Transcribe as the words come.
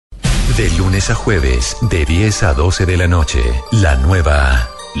De lunes a jueves, de 10 a 12 de la noche, la nueva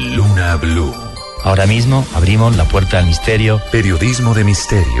Luna BLU. Ahora mismo abrimos la puerta al misterio. Periodismo de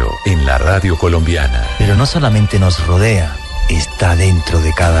misterio en la radio colombiana. Pero no solamente nos rodea, está dentro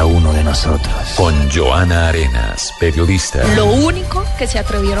de cada uno de nosotros. Con Joana Arenas, periodista. Lo único que se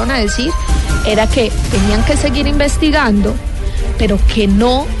atrevieron a decir era que tenían que seguir investigando, pero que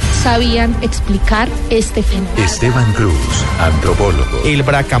no sabían explicar este fenómeno. Esteban Cruz, antropólogo. El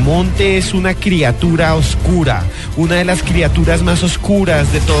bracamonte es una criatura oscura, una de las criaturas más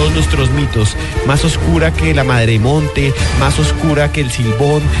oscuras de todos nuestros mitos, más oscura que la madre monte, más oscura que el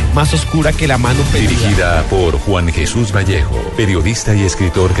silbón, más oscura que la mano peluda. Dirigida por Juan Jesús Vallejo, periodista y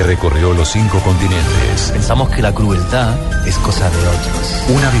escritor que recorrió los 5 continentes. Pensamos que la crueldad es cosa de otros.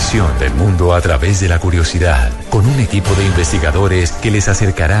 Una visión del mundo a través de la curiosidad, con un equipo de investigadores que les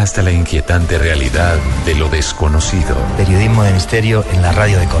acercará hasta la inquietante realidad de lo desconocido. Periodismo de misterio en la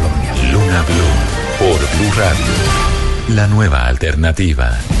radio de Colombia. Luna BLU, por Blue Radio. La nueva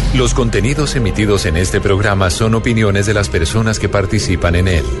alternativa. Los contenidos emitidos en este programa son opiniones de las personas que participan en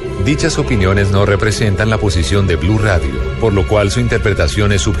él. Dichas opiniones no representan la posición de Blue Radio, por lo cual su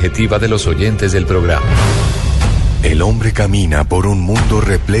interpretación es subjetiva de los oyentes del programa. El hombre camina por un mundo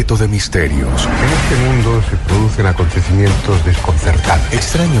repleto de misterios. En este mundo se producen acontecimientos desconcertantes.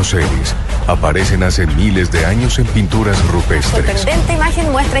 Extraños seres aparecen hace miles de años en pinturas rupestres. Sorprendente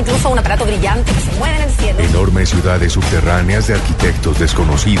imagen muestra incluso un aparato brillante que se mueve en el cielo. Enormes ciudades subterráneas de arquitectos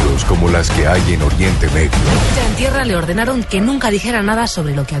desconocidos como las que hay en Oriente Medio. Ya en tierra le ordenaron que nunca dijera nada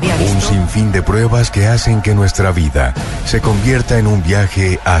sobre lo que había visto. Un sinfín de pruebas que hacen que nuestra vida se convierta en un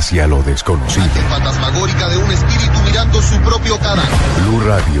viaje hacia lo desconocido. La fantasmagórica de un espíritu mirando su propio cadáver. Blue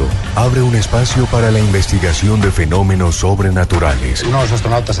Radio abre un espacio para la investigación de fenómenos sobrenaturales. Uno de los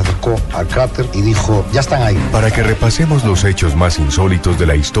astronautas se acercó al cráter y dijo, ya están ahí. Para que repasemos los hechos más insólitos de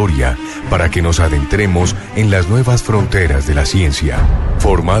la historia, para que nos adentremos en las nuevas fronteras de la ciencia.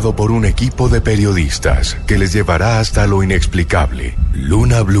 Formado por un equipo de periodistas que les llevará hasta lo inexplicable.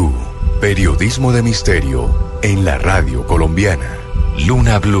 Luna BLU, periodismo de misterio en la radio colombiana.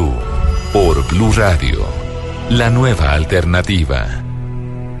 Luna BLU, por Blue Radio. La nueva alternativa.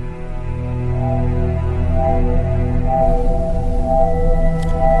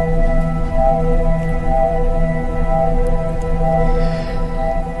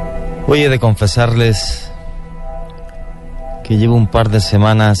 Hoy he de confesarles que llevo un par de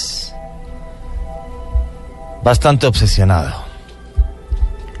semanas bastante obsesionado.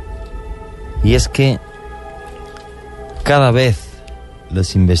 Y es que cada vez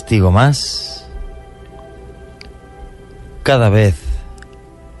los investigo más. Cada vez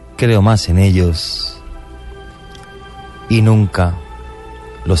creo más en ellos y nunca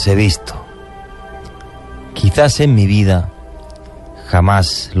los he visto. Quizás en mi vida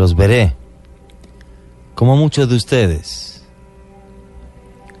jamás los veré, como muchos de ustedes.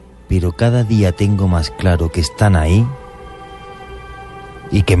 Pero cada día tengo más claro que están ahí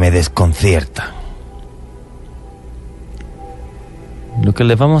y que me desconcierta. Lo que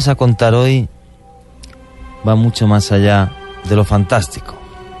les vamos a contar hoy va mucho más allá de lo fantástico.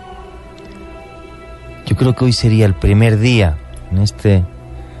 Yo creo que hoy sería el primer día en este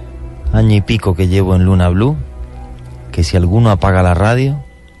año y pico que llevo en Luna BLU que si alguno apaga la radio,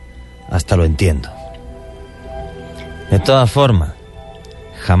 hasta lo entiendo. De todas formas,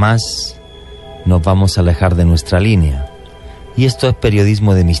 jamás nos vamos a alejar de nuestra línea. Y esto es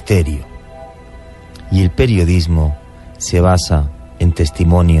periodismo de misterio. Y el periodismo se basa en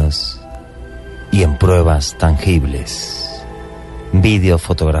testimonios y en pruebas tangibles. Vídeos,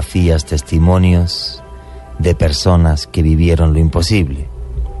 fotografías, testimonios de personas que vivieron lo imposible.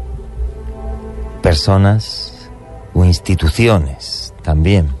 Personas o instituciones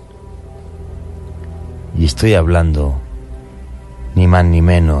también. Y estoy hablando ni más ni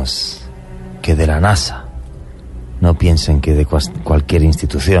menos que de la NASA. No piensen que de cualquier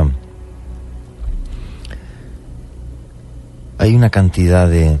institución. Hay una cantidad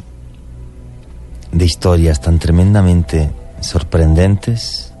de historias tan tremendamente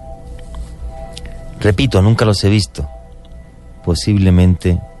sorprendentes. Repito, nunca los he visto.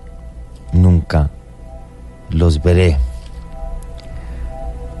 Posiblemente nunca los veré.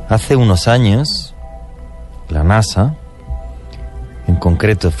 Hace unos años, la NASA, en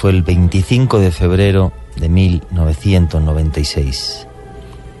concreto fue el 25 de febrero de 1996,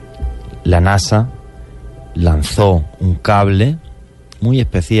 la NASA lanzó un cable muy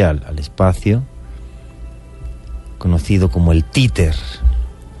especial al espacio, conocido como el títer,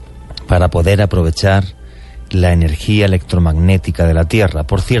 para poder aprovechar la energía electromagnética de la Tierra.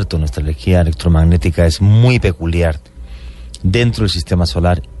 Por cierto, nuestra energía electromagnética es muy peculiar dentro del sistema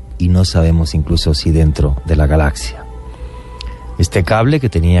solar y no sabemos incluso si dentro de la galaxia. Este cable, que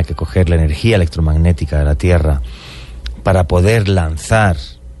tenía que coger la energía electromagnética de la Tierra para poder lanzar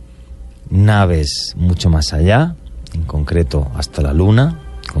naves mucho más allá, en concreto hasta la Luna,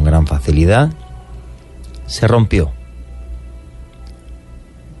 con gran facilidad, se rompió.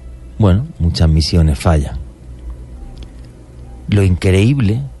 Bueno, muchas misiones fallan. Lo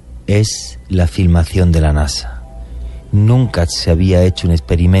increíble es la filmación de la NASA. Nunca se había hecho un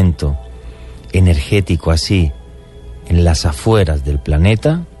experimento energético así en las afueras del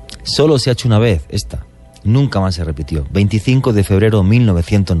planeta. Solo se ha hecho una vez, esta. Nunca más se repitió. 25 de febrero de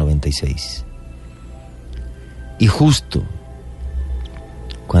 1996. Y justo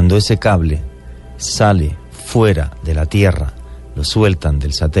cuando ese cable sale fuera de la Tierra, lo sueltan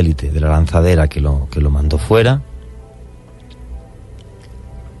del satélite, de la lanzadera que lo mandó fuera,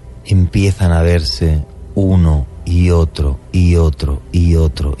 empiezan a verse uno y otro y otro y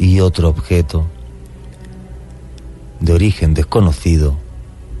otro y otro objeto de origen desconocido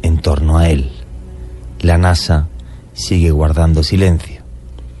en torno a él. La NASA sigue guardando silencio.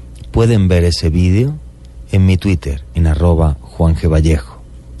 Pueden ver ese vídeo en mi Twitter, en @JuanGVallejo.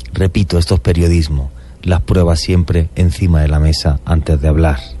 Repito, esto es periodismo. Las pruebas siempre encima de la mesa antes de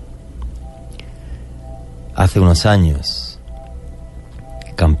hablar. Hace unos años,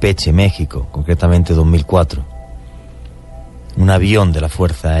 Campeche, México, concretamente 2004, un avión de la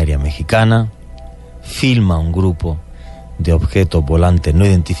Fuerza Aérea Mexicana filma un grupo de objetos volantes no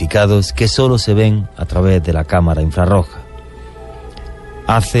identificados que solo se ven a través de la cámara infrarroja.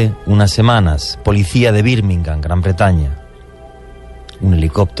 Hace unas semanas, policía de Birmingham, Gran Bretaña, un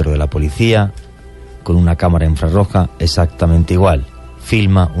helicóptero de la policía con una cámara infrarroja exactamente igual,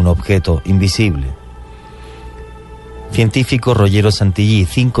 filma un objeto invisible. Científico Roggero Santillí,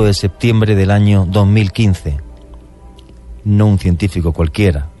 5 de septiembre del año 2015. No un científico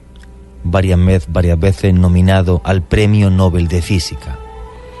cualquiera, varias veces nominado al Premio Nobel de Física.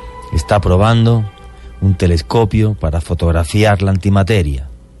 Está probando un telescopio para fotografiar la antimateria.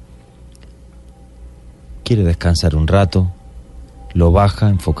 Quiere descansar un rato, lo baja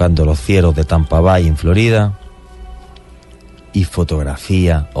enfocando los cielos de Tampa Bay en Florida y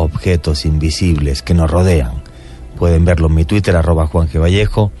fotografía objetos invisibles que nos rodean. Pueden verlo en mi Twitter,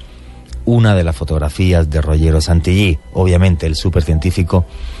 @JuanGVallejo, una de las fotografías de Roggero Santillí. Obviamente el supercientífico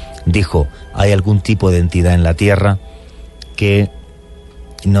dijo, hay algún tipo de entidad en la Tierra que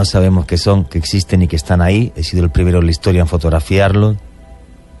no sabemos qué son, que existen y que están ahí. He sido el primero en la historia en fotografiarlo,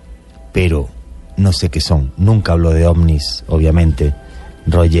 pero no sé qué son. Nunca habló de ovnis, obviamente,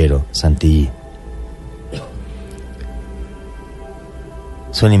 Roggero Santillí.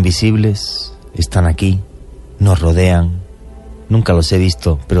 Son invisibles, están aquí, nos rodean. Nunca los he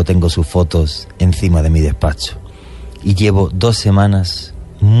visto, pero tengo sus fotos encima de mi despacho. Y llevo 2 semanas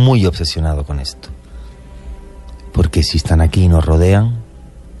muy obsesionado con esto. Porque si están aquí y nos rodean,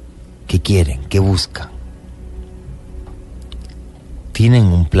 ¿qué quieren? ¿Qué buscan? ¿Tienen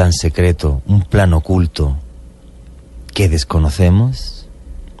un plan secreto, un plan oculto que desconocemos?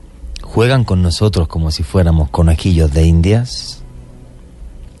 ¿Juegan con nosotros como si fuéramos conejillos de Indias?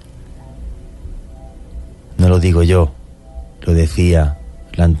 No lo digo yo, lo decía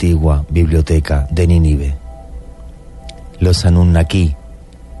la antigua biblioteca de Nínive. Los Anunnaki,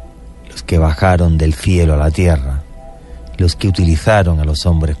 los que bajaron del cielo a la tierra, los que utilizaron a los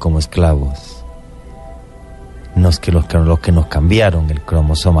hombres como esclavos, los que nos cambiaron el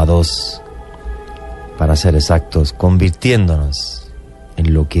cromosoma 2, para ser exactos, convirtiéndonos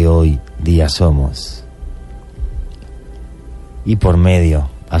en lo que hoy día somos. Y por medio,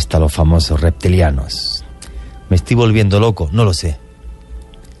 hasta los famosos reptilianos. ¿Me estoy volviendo loco? No lo sé,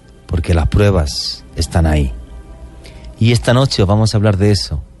 porque las pruebas están ahí. Y esta noche os vamos a hablar de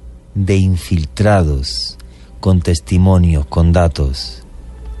eso, de infiltrados, con testimonios, con datos.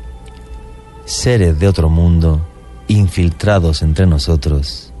 Seres de otro mundo, infiltrados entre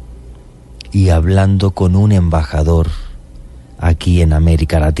nosotros y hablando con un embajador aquí en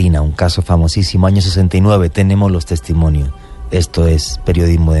América Latina, un caso famosísimo, año 69, tenemos los testimonios. Esto es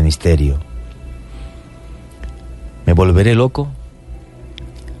periodismo de misterio. ¿Me volveré loco?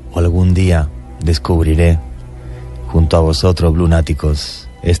 ¿O algún día descubriré, junto a vosotros, lunáticos,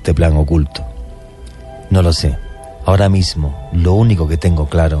 este plan oculto? No lo sé. Ahora mismo, lo único que tengo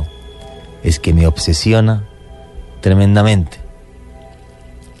claro es que me obsesiona tremendamente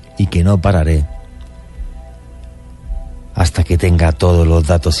y que no pararé hasta que tenga todos los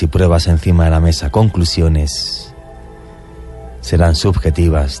datos y pruebas encima de la mesa. Conclusiones serán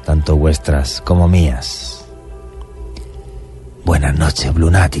subjetivas, tanto vuestras como mías. Buenas noches,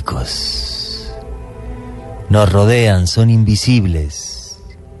 lunáticos. Nos rodean, son invisibles.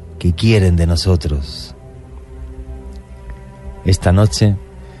 que quieren de nosotros. Esta noche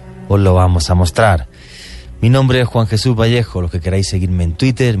os lo vamos a mostrar. Mi nombre es Juan Jesús Vallejo. Los que queráis seguirme en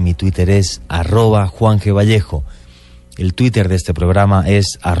Twitter, mi Twitter es @JuanGVallejo. El Twitter de este programa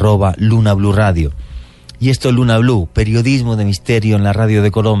es @Luna BLU Radio. Y esto es Luna BLU, periodismo de misterio en la radio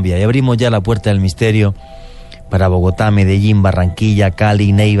de Colombia. Y abrimos ya la puerta del misterio para Bogotá, Medellín, Barranquilla,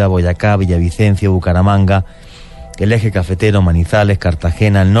 Cali, Neiva, Boyacá, Villavicencio, Bucaramanga, el eje cafetero, Manizales,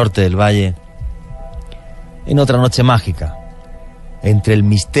 Cartagena, el norte del valle. En otra noche mágica, entre el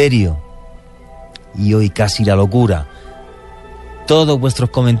misterio y hoy casi la locura. Todos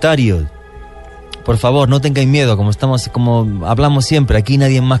vuestros comentarios, por favor, no tengáis miedo, como hablamos siempre, aquí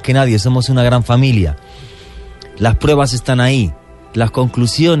nadie es más que nadie, somos una gran familia. Las pruebas están ahí, las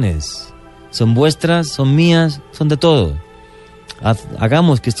conclusiones son vuestras, son mías, son de todos.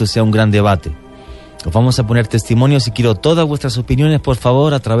 Hagamos que esto sea un gran debate. Os vamos a poner testimonios y quiero todas vuestras opiniones, por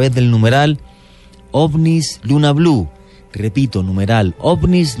favor, a través del numeral OVNIS Luna BLU. Repito, numeral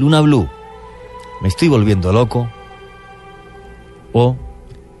OVNIS Luna BLU. ¿Me estoy volviendo loco? ¿O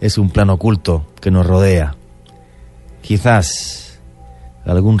es un plano oculto que nos rodea? Quizás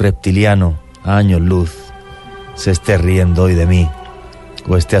algún reptiliano a años luz se esté riendo hoy de mí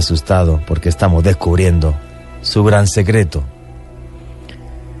o esté asustado porque estamos descubriendo su gran secreto.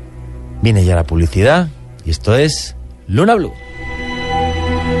 Viene ya la publicidad y esto es Luna BLU.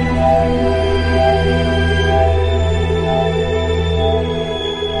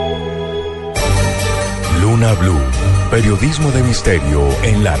 Luna BLU, periodismo de misterio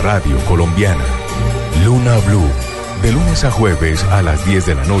en la radio colombiana. Luna BLU, de lunes a jueves a las 10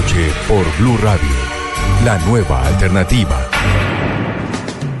 de la noche por BLU Radio, la nueva alternativa.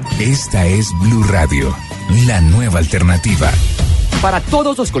 Esta es BLU Radio, la nueva alternativa. Para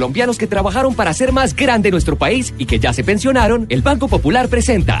todos los colombianos que trabajaron para hacer más grande nuestro país y que ya se pensionaron, el Banco Popular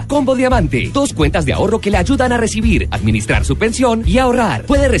presenta Combo Diamante, 2 cuentas de ahorro que le ayudan a recibir, administrar su pensión y ahorrar.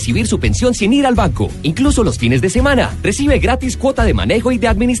 Puede recibir su pensión sin ir al banco, incluso los fines de semana. Recibe gratis cuota de manejo y de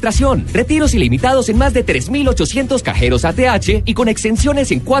administración, retiros ilimitados en más de 3.800 cajeros ATH y con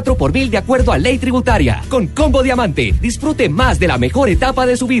exenciones en 4x1000 de acuerdo a ley tributaria. Con Combo Diamante, disfrute más de la mejor etapa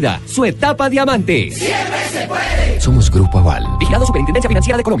de su vida, su etapa Diamante. ¡Siempre se puede! Somos Grupo Aval. Vigilado Superintendencia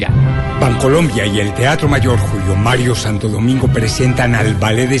Financiera de Colombia. Bancolombia y el Teatro Mayor Julio Mario Santo Domingo presentan al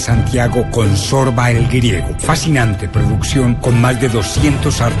Ballet de Santiago con Sorba el Griego. Fascinante producción con más de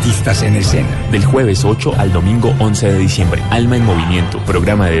 200 artistas en escena. Del jueves 8 al domingo 11 de diciembre. Alma en Movimiento,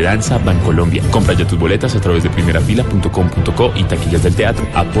 programa de danza Bancolombia. Compra ya tus boletas a través de primerafila.com.co y taquillas del teatro.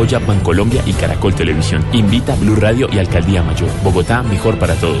 Apoya Bancolombia y Caracol Televisión. Invita BLU Radio y Alcaldía Mayor. Bogotá, mejor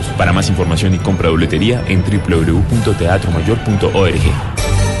para todos. Para más información y compra de boletería en www.teatromayor.org.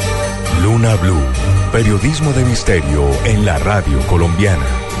 Luna BLU, periodismo de misterio en la radio colombiana.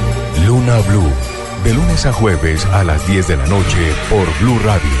 Luna BLU, de lunes a jueves a las 10 de la noche por BLU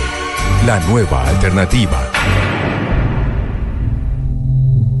Radio, la nueva alternativa.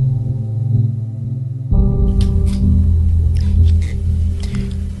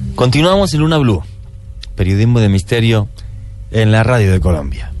 Continuamos en Luna BLU, periodismo de misterio en la radio de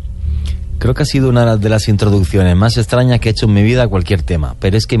Colombia. Creo que ha sido una de las introducciones más extrañas que he hecho en mi vida a cualquier tema,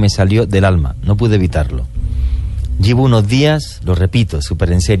 pero es que me salió del alma, no pude evitarlo. Llevo unos días, lo repito,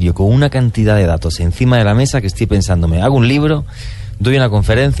 súper en serio, con una cantidad de datos encima de la mesa que estoy pensándome, ¿hago un libro, doy una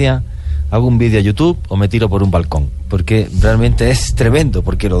conferencia, hago un vídeo a YouTube o me tiro por un balcón? Porque realmente es tremendo,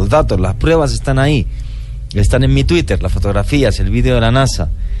 porque los datos, las pruebas están ahí, están en mi Twitter, las fotografías, el vídeo de la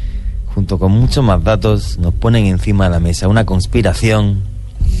NASA, junto con muchos más datos, nos ponen encima de la mesa una conspiración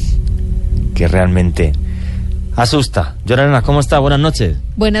que realmente asusta. Llorena, ¿cómo está? Buenas noches.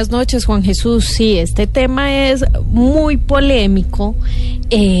 Buenas noches, Juan Jesús. Sí, este tema es muy polémico,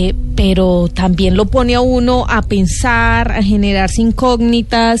 pero también lo pone a uno a pensar, a generarse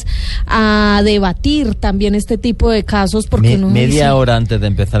incógnitas, a debatir también este tipo de casos. Porque media hora antes de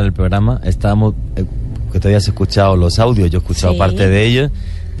empezar el programa estábamos, que todavía has escuchado los audios, yo he escuchado parte de ellos,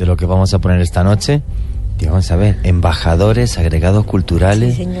 de lo que vamos a poner esta noche. Y vamos a ver, embajadores, agregados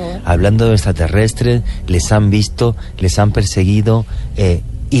culturales, hablando de extraterrestres, les han visto, les han perseguido,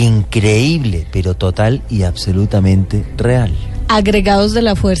 increíble, pero total y absolutamente real. Agregados de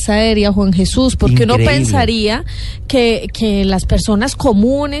la Fuerza Aérea, Juan Jesús, porque uno pensaría que las personas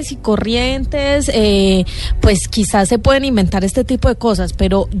comunes y corrientes, pues quizás se pueden inventar este tipo de cosas,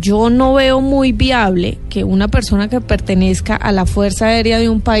 pero yo no veo muy viable que una persona que pertenezca a la Fuerza Aérea de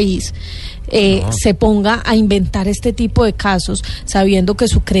un país se ponga a inventar este tipo de casos, sabiendo que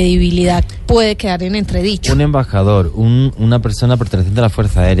su credibilidad puede quedar en entredicho. Un embajador, una persona perteneciente a la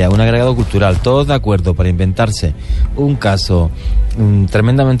Fuerza Aérea, un agregado cultural, todos de acuerdo para inventarse un caso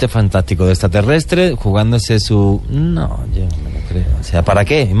tremendamente fantástico de extraterrestre, jugándose su... No, yo no me lo creo. O sea, ¿para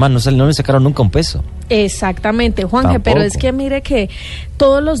qué? Es más, no le sacaron nunca un peso. Exactamente, Juanje, pero es que mire que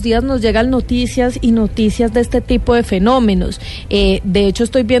todos los días nos llegan noticias y noticias de este tipo de fenómenos. De hecho,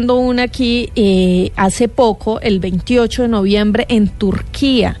 estoy viendo una aquí hace poco, el 28 de noviembre, en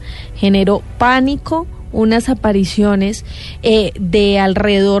Turquía. Generó pánico unas apariciones de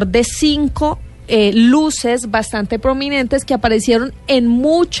alrededor de 5 luces bastante prominentes que aparecieron en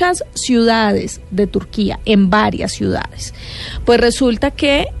muchas ciudades de Turquía, en varias ciudades. Pues resulta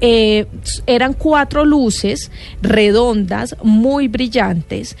que eran 4 luces redondas, muy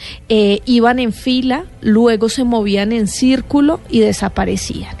brillantes, iban en fila, luego se movían en círculo y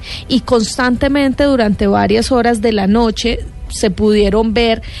desaparecían. Y constantemente durante varias horas de la noche se pudieron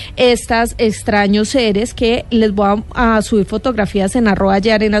ver estas extraños seres, que les voy a subir fotografías en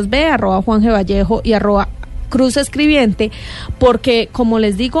 @yarenasb, @juangevallejo y @cruzescribiente, porque como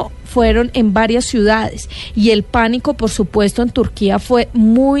les digo, fueron en varias ciudades y el pánico, por supuesto, en Turquía fue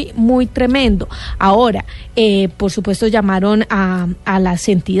muy, muy tremendo. Ahora, por supuesto, llamaron a las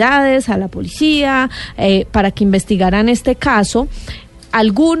entidades, a la policía, para que investigaran este caso.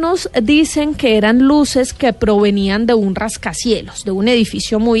 Algunos dicen que eran luces que provenían de un rascacielos, de un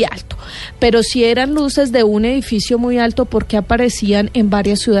edificio muy alto. Pero si eran luces de un edificio muy alto, ¿por qué aparecían en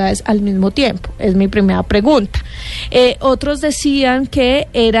varias ciudades al mismo tiempo? Es mi primera pregunta. Otros decían que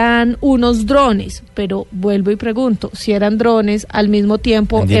eran unos drones, pero vuelvo y pregunto, si eran drones al mismo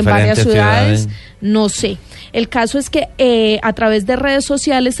tiempo en varias ciudades, no sé. El caso es que a través de redes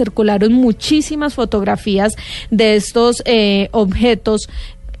sociales circularon muchísimas fotografías de estos objetos.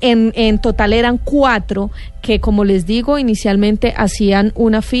 En total eran 4 que, como les digo, inicialmente hacían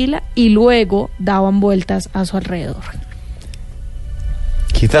una fila y luego daban vueltas a su alrededor.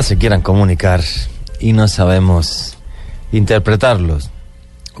 Quizás se quieran comunicar y no sabemos interpretarlos.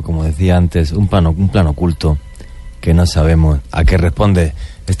 O como decía antes, un plano oculto que no sabemos a qué responde.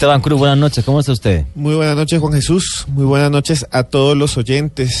 Esteban Cruz, buenas noches, ¿cómo está usted? Muy buenas noches, Juan Jesús, muy buenas noches a todos los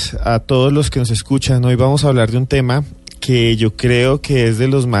oyentes, a todos los que nos escuchan. Hoy vamos a hablar de un tema que yo creo que es de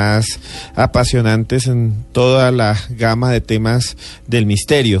los más apasionantes en toda la gama de temas del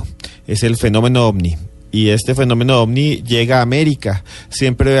misterio. Es el fenómeno ovni. Y este fenómeno ovni llega a América.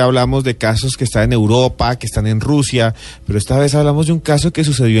 Siempre hablamos de casos que están en Europa, que están en Rusia, pero esta vez hablamos de un caso que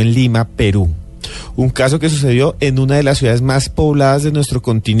sucedió en Lima, Perú. Un caso que sucedió en una de las ciudades más pobladas de nuestro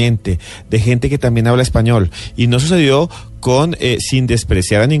continente, de gente que también habla español. Y no sucedió sin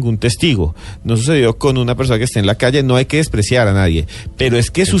despreciar a ningún testigo. No sucedió con una persona que esté en la calle, no hay que despreciar a nadie. Pero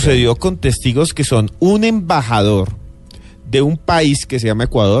es que sucedió con testigos que son un embajador de un país que se llama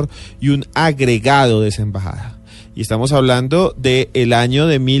Ecuador y un agregado de esa embajada. Y estamos hablando del año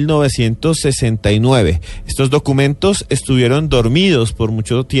de 1969. Estos documentos estuvieron dormidos por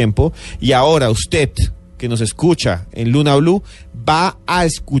mucho tiempo y ahora usted, que nos escucha en Luna BLU, va a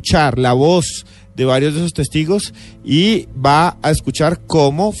escuchar la voz de varios de esos testigos y va a escuchar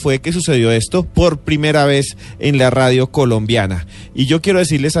cómo fue que sucedió esto por primera vez en la radio colombiana. Y yo quiero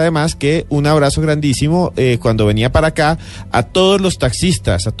decirles además que un abrazo grandísimo cuando venía para acá a todos los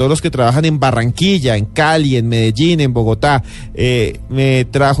taxistas, a todos los que trabajan en Barranquilla, en Cali, en Medellín, en Bogotá. Me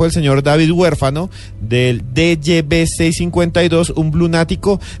trajo el señor David Huérfano del DYB 652, un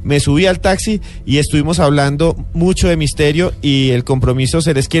blunático. Me subí al taxi y estuvimos hablando mucho de misterio y el compromiso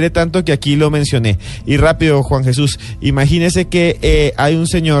se les quiere tanto que aquí lo mencioné. Y rápido, Juan Jesús, imagínese que hay un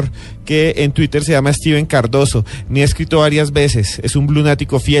señor que en Twitter se llama Steven Cardoso, me ha escrito varias veces, es un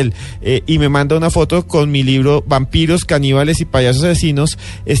blunático fiel, y me manda una foto con mi libro Vampiros, Caníbales y Payasos Asesinos.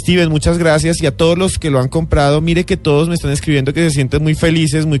 Steven, muchas gracias, y a todos los que lo han comprado, mire que todos me están escribiendo que se sienten muy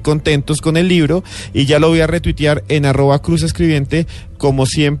felices, muy contentos con el libro, y ya lo voy a retuitear en @cruzescribiente. Como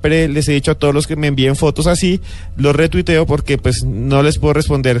siempre les he dicho a todos los que me envíen fotos así, los retuiteo porque pues no les puedo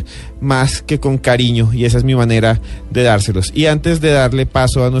responder más que con cariño, y esa es mi manera de dárselos. Y antes de darle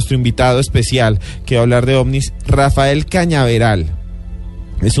paso a nuestro invitado especial que va a hablar de ovnis, Rafael Cañaveral,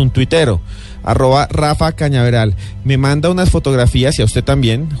 es un tuitero, @Rafa Cañaveral, me manda unas fotografías, y a usted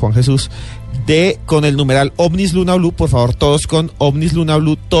también, Juan Jesús, con el numeral Ovnis Luna BLU, por favor, todos con Ovnis Luna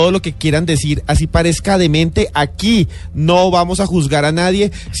BLU, todo lo que quieran decir, así parezca demente, aquí no vamos a juzgar a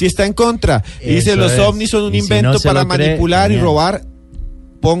nadie si está en contra. Y dice, los ovnis son un invento para manipular y robar.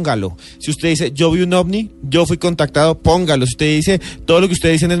 póngalo. Si usted dice, yo vi un ovni, yo fui contactado, póngalo. Si usted dice, todo lo que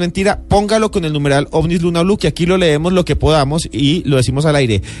ustedes dicen es mentira, póngalo con el numeral ovnis Luna BLU, que aquí lo leemos lo que podamos y lo decimos al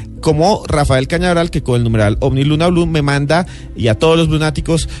aire. Como Rafael Cañaveral, que con el numeral ovnis Luna BLU me manda, y a todos los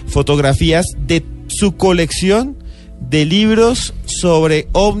lunáticos, fotografías de su colección de libros sobre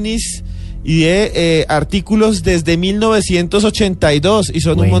ovnis y de artículos desde 1982, y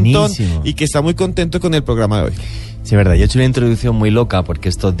son Buenísimo. un montón, y que está muy contento con el programa de hoy. Sí, verdad, yo he hecho una introducción muy loca porque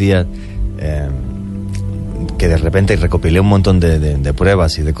estos días que de repente recopilé un montón de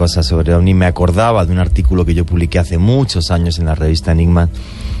pruebas y de cosas sobre ovni, me acordaba de un artículo que yo publiqué hace muchos años en la revista Enigma,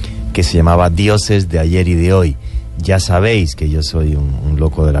 que se llamaba Dioses de ayer y de hoy. Ya sabéis que yo soy un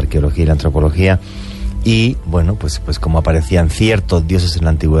loco de la arqueología y la antropología, y bueno, pues como aparecían ciertos dioses en la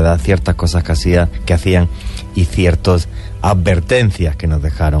antigüedad, ciertas cosas que hacían y ciertas advertencias que nos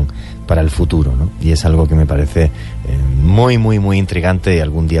dejaron para el futuro, ¿no? Y es algo que me parece muy, muy, muy intrigante, y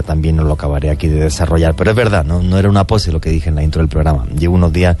algún día también nos lo acabaré aquí de desarrollar. Pero es verdad, no era una pose lo que dije en la intro del programa. Llevo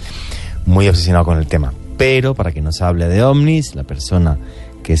unos días muy obsesionado con el tema. Pero para que nos hable de ovnis, la persona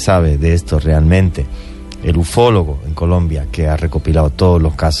que sabe de esto realmente, el ufólogo en Colombia que ha recopilado todos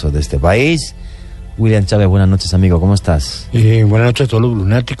los casos de este país, William Chávez. Buenas noches, amigo, ¿cómo estás? Buenas noches a todos los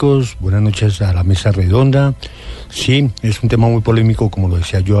lunáticos, buenas noches a la mesa redonda. Sí, es un tema muy polémico, como lo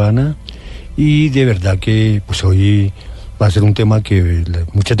decía Joana, y de verdad que pues hoy va a ser un tema que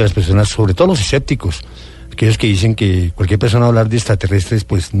muchas de las personas, sobre todo los escépticos, aquellos que dicen que cualquier persona hablar de extraterrestres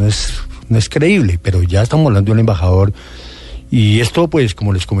pues no es creíble, pero ya estamos hablando de un embajador. Y esto, pues,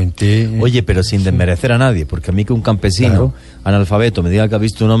 como les comenté... Oye, pero sin desmerecer a nadie, porque a mí que un campesino analfabeto me diga que ha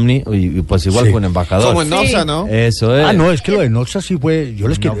visto un ovni, y pues igual fue un embajador. Como en Noxa, ¿no? Eso es. No, es que lo de Noxa sí fue... Yo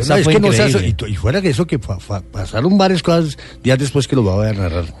les quiero... No, es que Noxa... Y fuera de eso, que pasaron varias cosas días después que lo voy a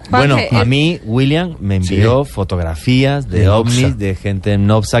narrar. Bueno, a mí, William me envió fotografías de ovnis, de gente en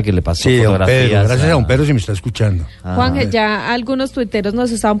Noxa que le pasó fotografías. Pedro, gracias a don Pedro si me está escuchando. Juanje, ya algunos tuiteros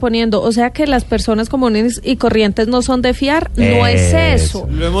nos estaban poniendo, o sea que las personas comunes y corrientes no son de fiar. No es eso.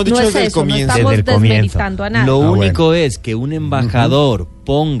 Lo hemos dicho desde el comienzo. No estamos desmeritando a nadie. Lo único es que un embajador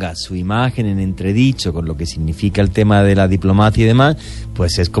ponga su imagen en entredicho con lo que significa el tema de la diplomacia y demás,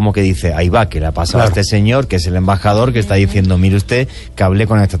 pues es como que dice, ahí va, que le ha pasado a este señor, que es el embajador, que está diciendo, mire usted, que hablé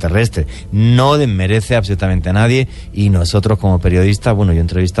con extraterrestres. No desmerece absolutamente a nadie, y nosotros como periodistas, bueno, yo he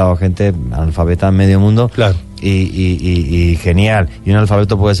entrevistado a gente analfabeta en medio mundo, y genial, y un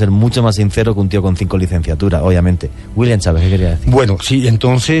analfabeto puede ser mucho más sincero que un tío con 5 licenciaturas, obviamente. William Chávez, ¿qué quería decir? Bueno, sí,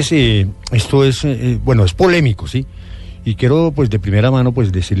 entonces, esto es, es polémico, ¿sí? Y quiero, pues, de primera mano,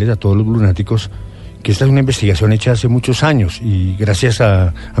 pues, decirles a todos los lunáticos que esta es una investigación hecha hace muchos años, y gracias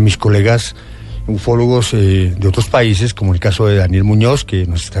a mis colegas ufólogos de otros países, como el caso de Daniel Muñoz, que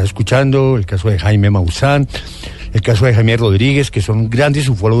nos está escuchando, el caso de Jaime Maussan, el caso de Jaime Rodríguez, que son grandes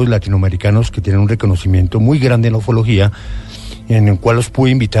ufólogos latinoamericanos que tienen un reconocimiento muy grande en la ufología, en el cual los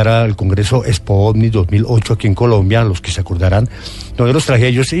pude invitar al Congreso Expo OVNI 2008 aquí en Colombia, a los que se acordarán, donde los traje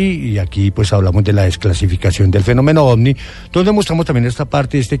ellos, y aquí pues hablamos de la desclasificación del fenómeno OVNI, donde mostramos también esta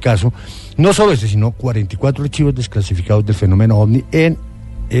parte de este caso, no solo sino 44 archivos desclasificados del fenómeno OVNI en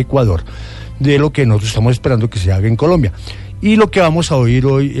Ecuador, de lo que nosotros estamos esperando que se haga en Colombia. Y lo que vamos a oír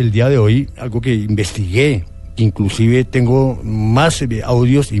hoy, el día de hoy, algo que investigué, inclusive tengo más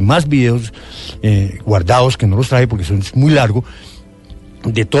audios y más videos guardados, que no los traje porque son muy largos,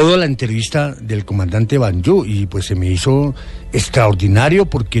 de toda la entrevista del comandante Banjú, y pues se me hizo extraordinario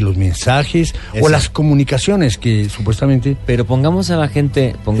porque los mensajes o las comunicaciones que supuestamente... Pero pongamos a la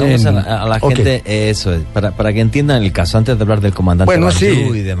gente, gente eso, para que entiendan el caso, antes de hablar del comandante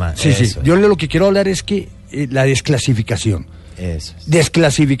Banjú y demás. Sí. Yo lo que quiero hablar es que la desclasificación.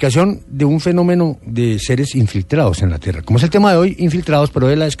 Desclasificación de un fenómeno de seres infiltrados en la Tierra. Como es el tema de hoy, infiltrados, pero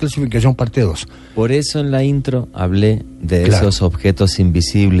de la desclasificación parte 2. Por eso en la intro hablé de esos objetos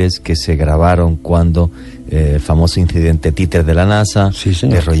invisibles que se grabaron cuando el famoso incidente títer de la NASA,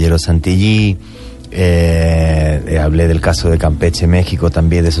 de Rollero Santillí, hablé del caso de Campeche, México,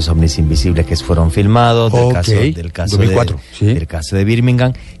 también de esos ovnis invisibles que fueron filmados, del caso 2004, del caso de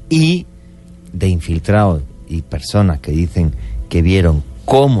Birmingham, y de infiltrados y personas que dicen que vieron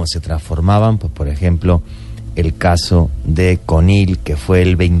cómo se transformaban, pues por ejemplo el caso de Conil, que fue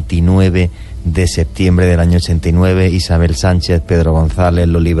el 29 de septiembre del año 89, Isabel Sánchez, Pedro González,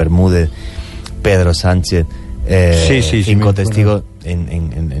 Loli Bermúdez, Pedro Sánchez, 5 testigos,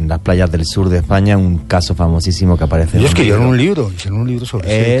 en las playas del sur de España, un caso famosísimo que aparece. Ellos hicieron un libro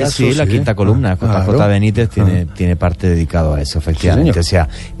sobre ese caso. Sí, la quinta columna. JJ Benítez tiene parte dedicado a eso, efectivamente. O sea,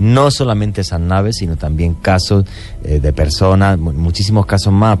 no solamente esas naves, sino también casos de personas, muchísimos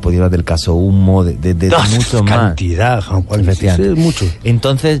casos más. Podría hablar del caso Humo, de muchos más. Cantidad, Juan Juan, efectivamente. Es mucho.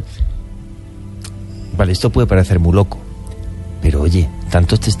 Entonces, vale, esto puede parecer muy loco, pero oye,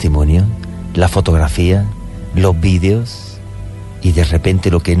 tantos testimonios, la fotografía, los vídeos, y de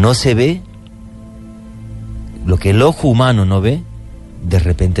repente lo que no se ve, lo que el ojo humano no ve, de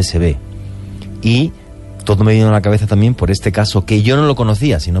repente se ve. Y todo me vino a la cabeza también por este caso, que yo no lo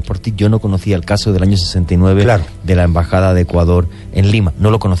conocía, sino por ti. Yo no conocía el caso del año 69, claro, de la Embajada de Ecuador en Lima. No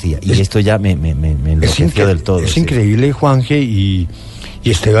lo conocía. Y esto ya me enloqueció del todo. Es increíble, Juanje y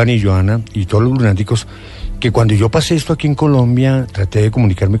Esteban y Joana y todos los lunáticos, que cuando yo pasé esto aquí en Colombia, traté de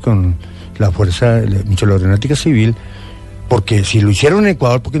comunicarme con la Fuerza Aeronáutica Civil, porque si lo hicieron en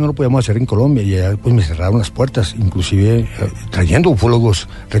Ecuador, ¿por qué no lo podíamos hacer en Colombia? Y allá pues me cerraron las puertas, inclusive trayendo ufólogos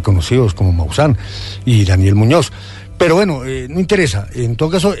reconocidos como Maussan y Daniel Muñoz. Pero bueno, no interesa. En todo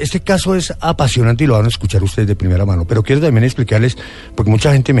caso, este caso es apasionante y lo van a escuchar ustedes de primera mano. Pero quiero también explicarles, porque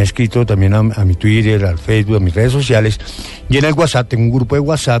mucha gente me ha escrito también a mi Twitter, al Facebook, a mis redes sociales, y en el WhatsApp, tengo un grupo de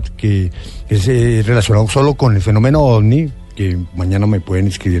WhatsApp que es relacionado solo con el fenómeno OVNI, que mañana me pueden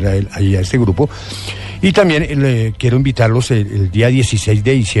inscribir ahí a este grupo. Y también quiero invitarlos el día 16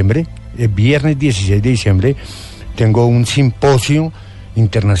 de diciembre, el viernes 16 de diciembre, tengo un simposio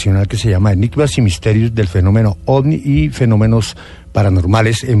internacional que se llama Enigmas y Misterios del Fenómeno OVNI y Fenómenos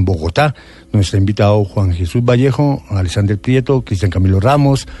Paranormales en Bogotá, donde está invitado Juan Jesús Vallejo, Alexander Prieto, Cristian Camilo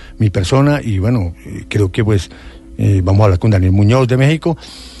Ramos, mi persona, y bueno, creo que pues vamos a hablar con Daniel Muñoz de México,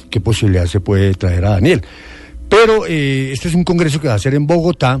 qué posibilidad se puede traer a Daniel. Pero este es un congreso que va a ser en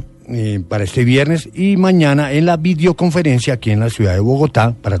Bogotá para este viernes y mañana en la videoconferencia aquí en la ciudad de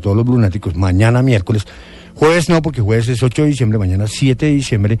Bogotá, para todos los lunáticos, mañana miércoles, jueves no, porque jueves es 8 de diciembre, mañana 7 de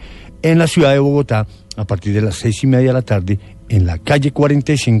diciembre, en la ciudad de Bogotá, a partir de las 6:30 de la tarde, en la calle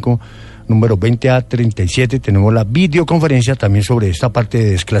 45, número 20A37, tenemos la videoconferencia también sobre esta parte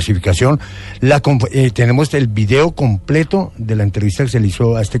de desclasificación. Tenemos el video completo de la entrevista que se le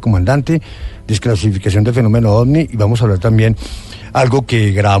hizo a este comandante, desclasificación del fenómeno OVNI, y vamos a hablar también algo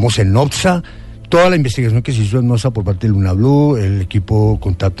que grabamos en NOPSA, toda la investigación que se hizo en NOPSA por parte de Luna BLU, el equipo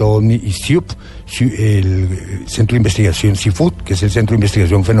Contacto OVNI y CIUP, el Centro de Investigación CIFUT, que es el Centro de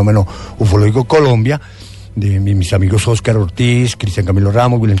Investigación Fenómeno Ufológico Colombia, de mis amigos Óscar Ortiz, Cristian Camilo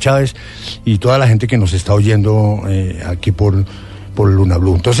Ramos, William Chávez y toda la gente que nos está oyendo aquí por Luna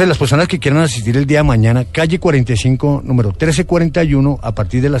BLU. Entonces, las personas que quieran asistir el día de mañana, calle 45, número 1341, a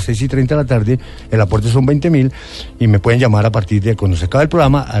partir de las 6:30 de la tarde, el aporte son 20.000 y me pueden llamar a partir de cuando se acabe el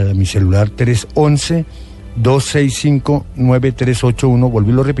programa a mi celular 311-265-9381, vuelvo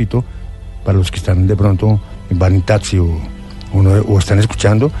y lo repito, para los que están de pronto, van en taxi o están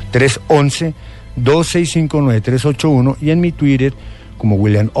escuchando, 311-265-9381 y en mi Twitter como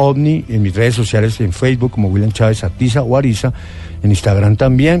William OVNI, en mis redes sociales, en Facebook como William Chávez Artiza o Ariza, en Instagram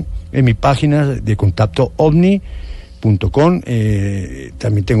también, en mi página de contacto ovni.com,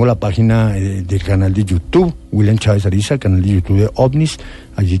 también tengo la página del canal de YouTube, William Chávez Ariza, el canal de YouTube de OVNIs,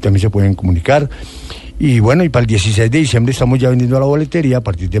 allí también se pueden comunicar. Y bueno, y para el 16 de diciembre estamos ya vendiendo a la boletería a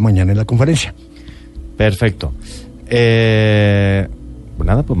partir de mañana en la conferencia. Perfecto. Pues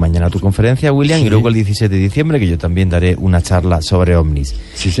nada, pues mañana tu conferencia, William, sí. Y luego el 16 de diciembre, que yo también daré una charla sobre ovnis.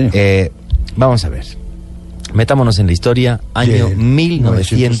 Sí, sí. Vamos a ver. Metámonos en la historia. Año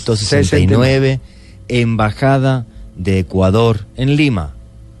 1969, Embajada de Ecuador en Lima.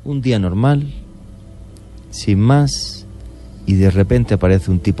 Un día normal, sin más, y de repente aparece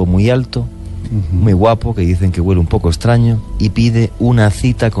un tipo muy alto, muy guapo, que dicen que huele un poco extraño, y pide una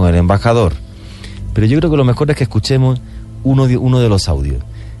cita con el embajador. Pero yo creo que lo mejor es que escuchemos uno de los audios.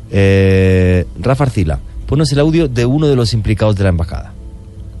 Rafa Arcila, ponnos el audio de uno de los implicados de la embajada.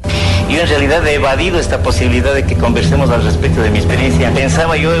 Yo en realidad he evadido esta posibilidad de que conversemos al respecto de mi experiencia.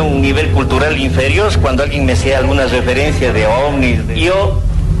 Pensaba yo en un nivel cultural inferior cuando alguien me hacía alguna referencia de ovnis. Yo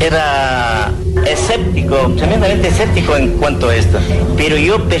era escéptico, tremendamente escéptico en cuanto a esto. Pero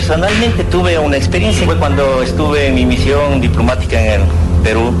yo personalmente tuve una experiencia, fue cuando estuve en mi misión diplomática en el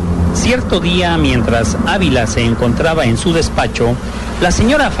Perú. Cierto día, mientras Ávila se encontraba en su despacho, la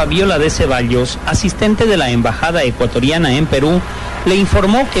señora Fabiola de Ceballos, asistente de la embajada ecuatoriana en Perú, le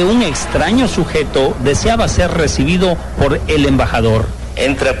informó que un extraño sujeto deseaba ser recibido por el embajador.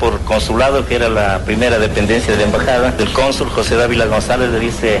 Entra por consulado, que era la primera dependencia de la embajada. El cónsul José Dávila González le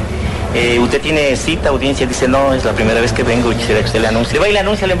dice: ¿Usted tiene cita, audiencia? Dice, no, es la primera vez que vengo y quisiera que usted le anuncie. Le va y le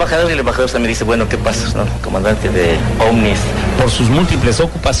anuncia al embajador y el embajador me dice, bueno, ¿qué pasa? ¿No? Comandante de ovnis. Por sus múltiples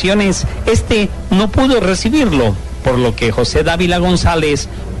ocupaciones, no pudo recibirlo, por lo que José Dávila González,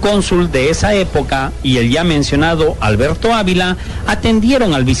 cónsul de esa época, y el ya mencionado Alberto Ávila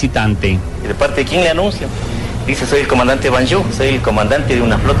atendieron al visitante. ¿Y de parte de quién le anuncio? Dice, soy el comandante Banjú, soy el comandante de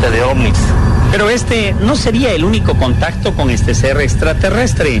una flota de ovnis. Pero no sería el único contacto con este ser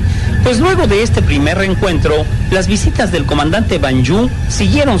extraterrestre, pues luego de este primer reencuentro, las visitas del comandante Banjú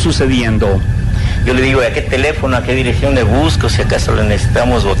siguieron sucediendo. Yo le digo, ¿a qué teléfono, a qué dirección le busco, si acaso le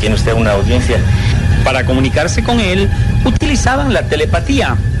necesitamos o tiene usted una audiencia? Para comunicarse con él, utilizaban la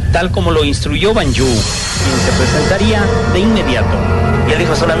telepatía, tal como lo instruyó Banjú, quien se presentaría de inmediato. Y él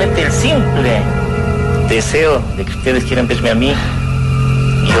dijo, solamente el simple deseo de que ustedes quieran verme a mí,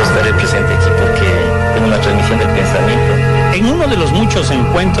 yo estaré presente aquí porque tengo una transmisión del pensamiento. En uno de los muchos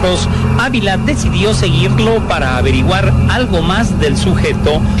encuentros, Ávila decidió seguirlo para averiguar algo más del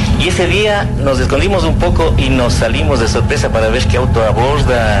sujeto. Y ese día nos escondimos un poco y nos salimos de sorpresa para ver qué auto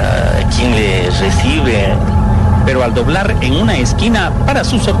aborda, quién le recibe. Pero al doblar en una esquina, para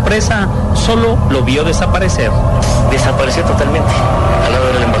su sorpresa, solo lo vio desaparecer. Desapareció totalmente. Al lado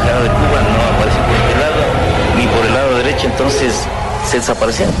de la embajada de Cuba, no apareció por este lado, ni por el lado derecho, entonces se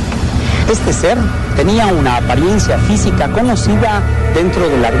desapareció. Este ser tenía una apariencia física conocida dentro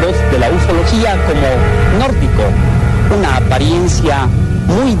del argot de la ufología como nórdico, una apariencia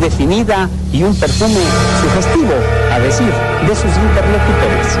muy definida y un perfume sugestivo, a decir, de sus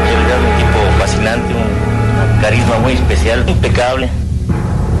interlocutores. Era un tipo fascinante, un carisma muy especial, impecable,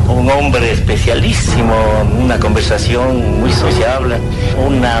 un hombre especialísimo, una conversación muy sociable,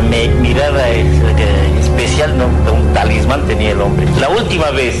 una mirada especial, ¿no? Un talismán tenía el hombre. La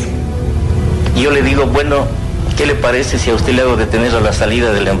última vez, yo le digo, bueno, ¿qué le parece si a usted le hago detener a la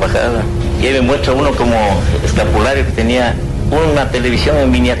salida de la embajada? Y ahí me muestra uno como escapulario que tenía una televisión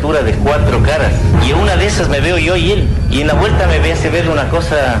en miniatura de 4 caras. Y en una de esas me veo yo y él. Y en la vuelta me hace ver una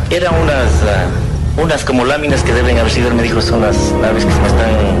cosa, eran unas como láminas que deben haber sido, él me dijo, son las naves que me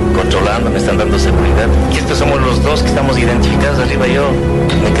están controlando, me están dando seguridad. Y estos somos los dos que estamos identificados arriba. Yo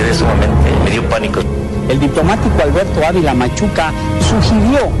me quedé sumamente, me dio pánico. El diplomático Alberto Ávila Machuca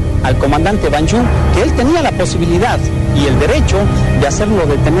sugirió al comandante Banjú que él tenía la posibilidad y el derecho de hacerlo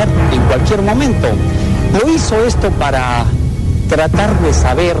detener en cualquier momento. Lo hizo esto para tratar de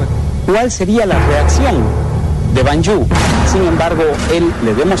saber cuál sería la reacción de Banjú. Sin embargo, él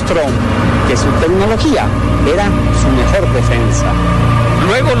le demostró que su tecnología era su mejor defensa.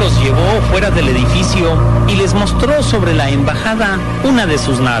 Luego los llevó fuera del edificio y les mostró sobre la embajada una de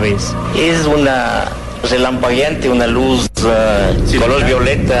sus naves. Es una relampagueante, una luz color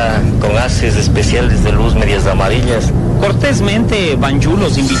violeta con haces especiales de luz medias amarillas. Cortésmente, Banjú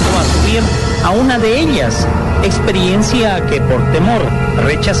los invitó a subir a una de ellas, experiencia que por temor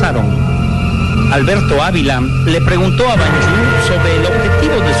rechazaron. Alberto Ávila le preguntó a Banjú sobre el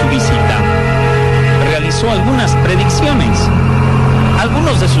objetivo de su visita. Realizó algunas predicciones.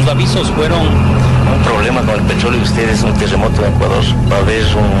 Algunos de sus avisos fueron: un problema con el petróleo de ustedes, un terremoto en Ecuador, va a haber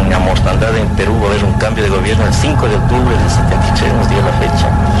una mortandad en Perú, va a haber un cambio de gobierno el 5 de octubre del 73, nos dio la fecha.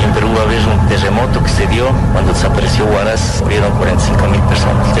 Y en Perú va a haber un terremoto que se dio cuando desapareció Huaraz, murieron 45.000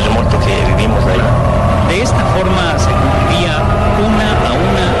 personas, el terremoto que vivimos ahí. De esta forma se cumplía una a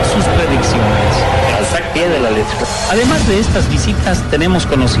una sus predicciones. Al pie de la letra. Además de estas visitas, tenemos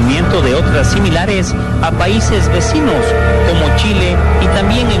conocimiento de otras similares a países vecinos, como Chile y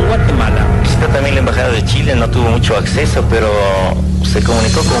también en Guatemala. Visitó también la embajada de Chile, no tuvo mucho acceso, pero se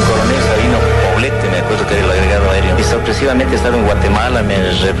comunicó con un coronel Sabino Poblete, me acuerdo que era el agregado aéreo. Y sorpresivamente estaba en Guatemala, me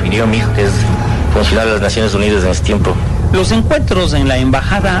refirió a mi hijo, que es funcionario de las Naciones Unidas en ese tiempo. Los encuentros en la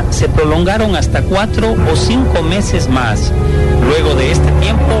embajada se prolongaron hasta 4 o 5 meses más. Luego de este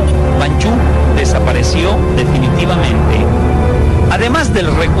tiempo, Banjú desapareció definitivamente. Además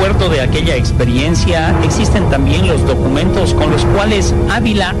del recuerdo de aquella experiencia, existen también los documentos con los cuales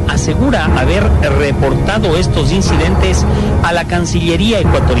Ávila asegura haber reportado estos incidentes a la Cancillería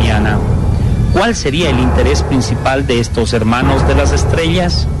ecuatoriana. ¿Cuál sería el interés principal de estos hermanos de las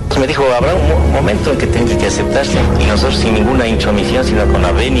estrellas? Me dijo, habrá un momento en que tenga que aceptarse, y nosotros sin ninguna intromisión, sino con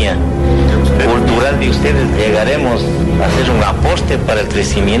la venia cultural de ustedes, llegaremos a hacer un aporte para el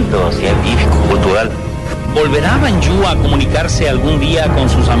crecimiento científico, cultural. ¿Volverá Banjú a comunicarse algún día con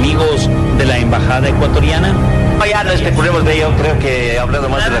sus amigos de la embajada ecuatoriana? No, ya no especulemos de ello, creo que he hablado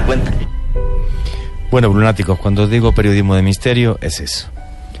más de la cuenta. Bueno, lunáticos, cuando os digo periodismo de misterio, es eso.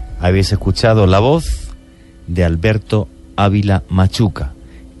 Habéis escuchado la voz de Alberto Ávila Machuca,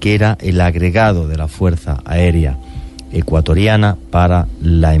 que era el agregado de la Fuerza Aérea ecuatoriana para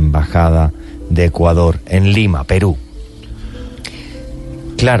la Embajada de Ecuador en Lima, Perú.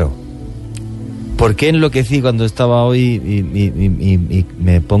 Claro, ¿por qué enloquecí cuando estaba hoy y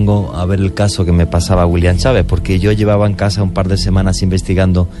me pongo a ver el caso que me pasaba a William Chávez? Porque yo llevaba en casa un par de semanas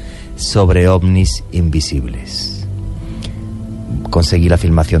investigando sobre ovnis invisibles. Conseguí la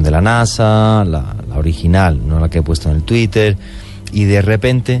filmación de la NASA, la original, no la que he puesto en el Twitter, y de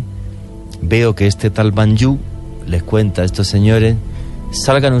repente veo que este tal Banjú les cuenta a estos señores: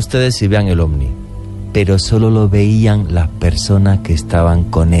 salgan ustedes y vean el ovni. Pero solo lo veían las personas que estaban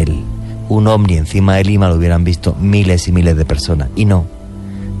con él. Un ovni encima de Lima lo hubieran visto miles y miles de personas. Y no,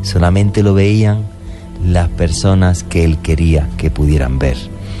 solamente lo veían las personas que él quería que pudieran ver.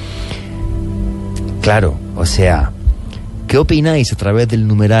 Claro, o sea, ¿qué opináis a través del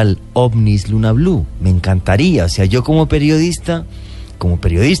numeral ovnis Luna BLU? Me encantaría, o sea, yo como periodista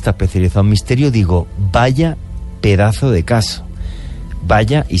especializado en misterio, digo, vaya pedazo de caso,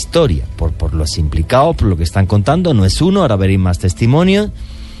 vaya historia, por los implicados, por lo que están contando. No es uno, ahora veréis más testimonios.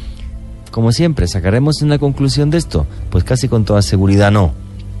 Como siempre, ¿sacaremos una conclusión de esto? Pues casi con toda seguridad no.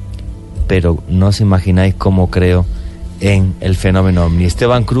 Pero no os imagináis cómo creo en el fenómeno ovni.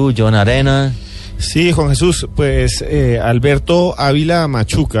 Esteban Cruz, John Arena. Sí, Juan Jesús, pues Alberto Ávila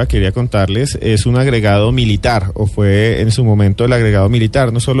Machuca, quería contarles, es un agregado militar, o fue en su momento el agregado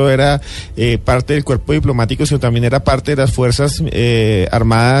militar. No solo era parte del cuerpo diplomático, sino también era parte de las Fuerzas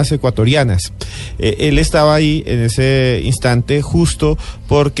Armadas ecuatorianas. Él estaba ahí en ese instante justo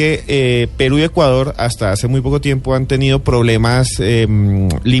porque Perú y Ecuador hasta hace muy poco tiempo han tenido problemas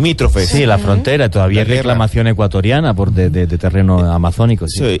limítrofes. Sí, la frontera, todavía hay reclamación ecuatoriana de terreno amazónico.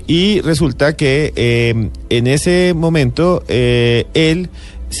 Sí. Sí, y resulta que en ese momento él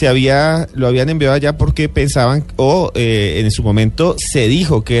lo habían enviado allá porque pensaban, en su momento se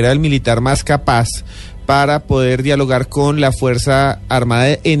dijo que era el militar más capaz para poder dialogar con la fuerza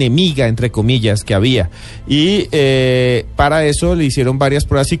armada enemiga, entre comillas, que había. Y para eso le hicieron varias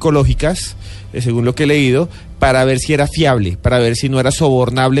pruebas psicológicas, según lo que he leído, para ver si era fiable, para ver si no era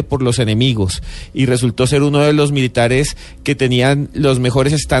sobornable por los enemigos. Y resultó ser uno de los militares que tenían los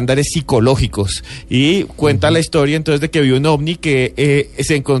mejores estándares psicológicos. Y cuenta la historia entonces de que vio un ovni que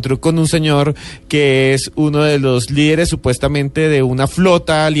se encontró con un señor que es uno de los líderes supuestamente de una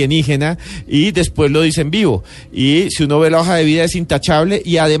flota alienígena, y después lo dice en vivo. Y si uno ve la hoja de vida es intachable,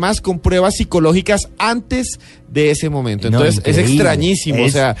 y además con pruebas psicológicas antes de ese momento. Entonces es extrañísimo, o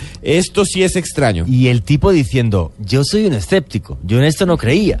sea, esto sí es extraño. Y el tipo diciendo, yo soy un escéptico, yo en esto no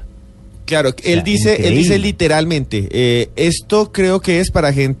creía. Claro, él dice literalmente, esto creo que es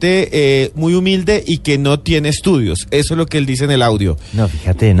para gente muy humilde y que no tiene estudios. Eso es lo que él dice en el audio. No,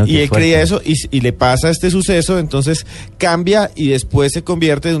 fíjate, ¿no? Y él creía eso y le pasa este suceso, entonces cambia y después se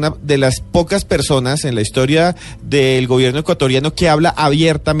convierte en una de las pocas personas en la historia del gobierno ecuatoriano que habla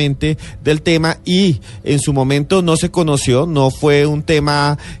abiertamente del tema, y en su momento no se conoció, no fue un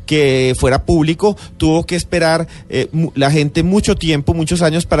tema que fuera público, tuvo que esperar la gente mucho tiempo, muchos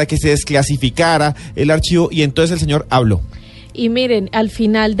años para que se desclasificara el archivo, y entonces el señor habló. Y miren, al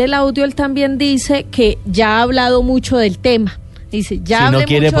final del audio él también dice que ya ha hablado mucho del tema. Dice, ya si no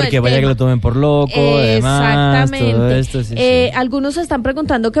quiere porque vaya que lo tomen por loco, además, todo esto. Sí. Algunos se están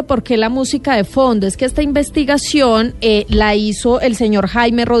preguntando que por qué la música de fondo. Es que esta investigación la hizo el señor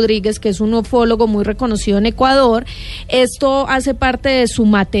Jaime Rodríguez, que es un ufólogo muy reconocido en Ecuador. Esto hace parte de su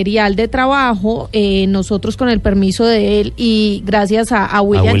material de trabajo. Nosotros, con el permiso de él y gracias a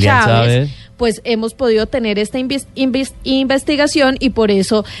William Chávez, pues hemos podido tener esta investigación, y por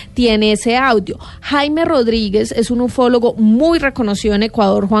eso tiene ese audio. Jaime Rodríguez es un ufólogo muy reconocido en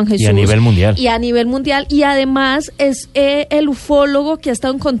Ecuador, Juan Jesús. Y a nivel mundial. Y además es el ufólogo que ha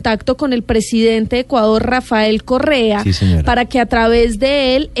estado en contacto con el presidente de Ecuador, Rafael Correa, sí, para que a través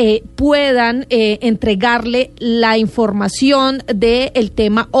de él puedan entregarle la información del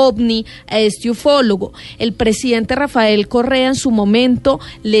tema ovni a este ufólogo. El presidente Rafael Correa en su momento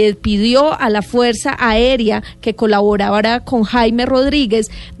le pidió a la Fuerza Aérea que colaborara con Jaime Rodríguez,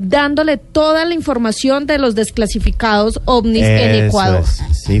 dándole toda la información de los desclasificados ovnis en Ecuador.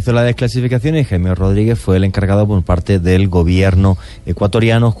 Se hizo la desclasificación y Jaime Rodríguez fue el encargado por parte del gobierno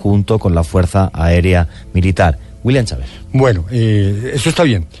ecuatoriano junto con la Fuerza Aérea Militar. William Chávez. Bueno, eso está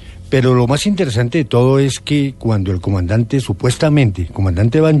bien. Pero lo más interesante de todo es que cuando el comandante, supuestamente,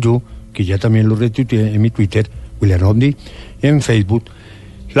 comandante Banjú, que ya también lo retuiteé en mi Twitter, William Ovni, en Facebook,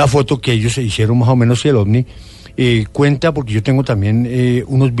 la foto que ellos se hicieron más o menos el ovni, cuenta, porque yo tengo también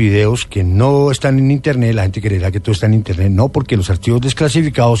unos videos que no están en internet, la gente creerá que todo está en internet, no, porque los archivos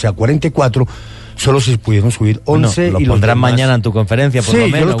desclasificados, o sea, 44, solo se pudieron subir 11 lo y los pondrán demás... mañana en tu conferencia, por sí, lo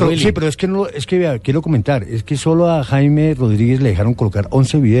menos, sí, pero es que vea, quiero comentar, es que solo a Jaime Rodríguez le dejaron colocar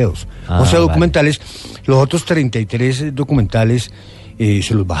 11 videos, 11 documentales, los otros 33 documentales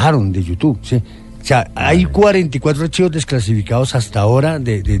se los bajaron de YouTube, ¿sí? O sea, hay 44 archivos desclasificados hasta ahora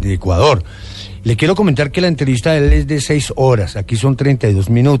de Ecuador. Le quiero comentar que la entrevista de él es de 6 horas. Aquí son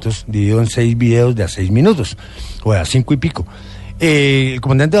 32 minutos, dividido en 6 videos de a 6 minutos, o a 5 y pico. El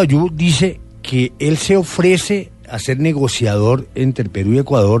comandante BLU dice que él se ofrece a ser negociador entre Perú y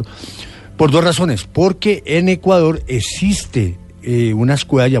Ecuador por 2 razones. Porque en Ecuador existe una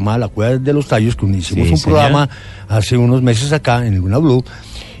escuela llamada la Cueva de los Tallos, que hicimos un programa hace unos meses acá en Luna BLU,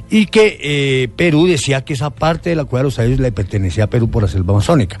 y que Perú decía que esa parte de la Cueva de los Tallos le pertenecía a Perú por la selva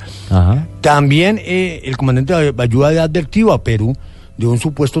amazónica. Ajá. También el comandante BLU ha advertido a Perú de un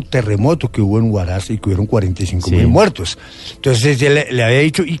supuesto terremoto que hubo en Huaraz y que hubieron 45.000 muertos. Entonces él le había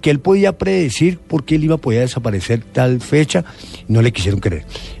dicho y que él podía predecir por qué él iba a poder desaparecer tal fecha, y no le quisieron creer.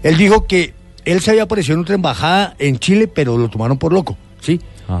 Él dijo que él se había aparecido en otra embajada en Chile, pero lo tomaron por loco, ¿sí?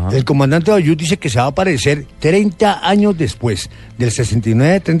 Ajá. El comandante BLU dice que se va a aparecer 30 años después, del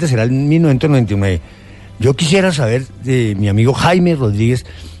 69, 30 será el 1999. Yo quisiera saber de mi amigo Jaime Rodríguez,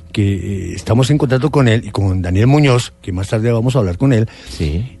 que estamos en contacto con él, y con Daniel Muñoz, que más tarde vamos a hablar con él,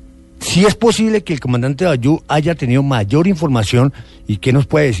 si es posible que el comandante BLU haya tenido mayor información, y qué nos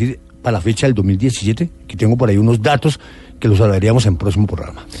puede decir para la fecha del 2017, que tengo por ahí unos datos que los hablaríamos en el próximo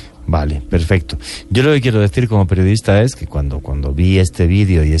programa. Vale, perfecto. Yo lo que quiero decir como periodista es que cuando vi este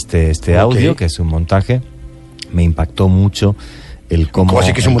vídeo y este audio, que es un montaje, me impactó mucho el cómo... ¿Cómo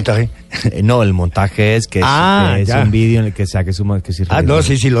así que es un montaje? No, el montaje es que es un vídeo en el que sea que es un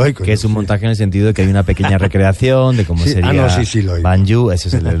lógico. Que es un montaje en el sentido de que hay una pequeña recreación de cómo sería Banju,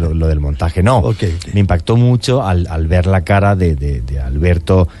 eso es lo del montaje. No, me impactó mucho al ver la cara de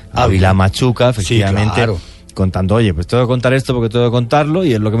Alberto Ávila Machuca, efectivamente. Sí, claro. Contando, oye, pues tengo que contar esto porque tengo que contarlo,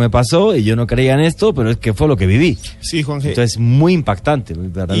 y es lo que me pasó, y yo no creía en esto, pero es que fue lo que viví. Sí, Juanje. Entonces, muy impactante,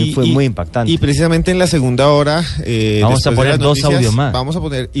 para mí fue muy impactante. Y precisamente en la segunda hora... vamos a poner 2 audios más.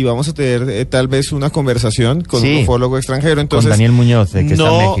 Vamos a tener tal vez una conversación con un ufólogo extranjero. Entonces, con Daniel Muñoz, que está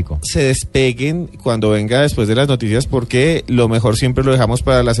en México. No se despeguen cuando venga después de las noticias, porque lo mejor siempre lo dejamos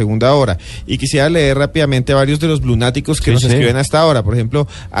para la segunda hora. Y quisiera leer rápidamente a varios de los lunáticos que nos escriben hasta ahora. Por ejemplo,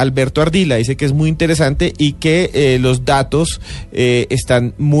 Alberto Ardila dice que es muy interesante y que los datos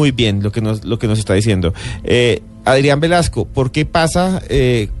están muy bien, lo que nos está diciendo. Adrián Velasco, ¿por qué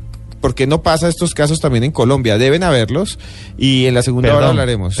no pasa estos casos también en Colombia? Deben haberlos, y en la segunda hora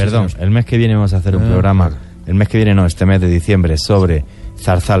hablaremos. Perdón, el mes que viene vamos a hacer un programa, el mes que viene no, este mes de diciembre, sobre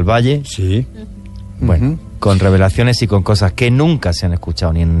Zarzal Valle. Sí. Bueno, con revelaciones y con cosas que nunca se han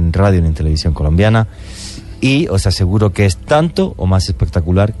escuchado ni en radio ni en televisión colombiana. Y os aseguro que es tanto o más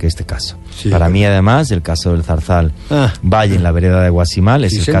espectacular que este caso. Sí, para mí, además, el caso del Zarzal Valle en la vereda de Guasimal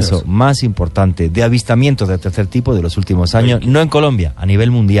es el caso más importante de avistamientos de tercer tipo de los últimos años, no en Colombia, a nivel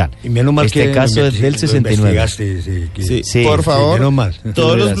mundial. Y menos mal este caso es del 69. Por favor,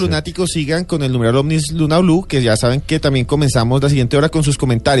 todos los lunáticos sigan con el numeral Omnis Luna BLU, que ya saben que también comenzamos la siguiente hora con sus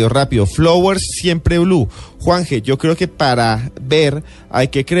comentarios. Rápido, Flowers siempre Blue. Juanje, yo creo que para ver hay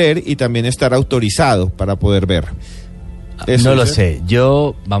que creer y también estar autorizado para poder ver. No lo sé,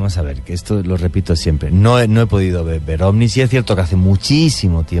 yo, vamos a ver, que esto lo repito siempre, no he podido ver ovnis, y es cierto que hace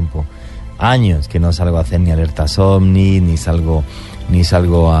muchísimo tiempo, años, que no salgo a hacer ni alertas ovnis, ni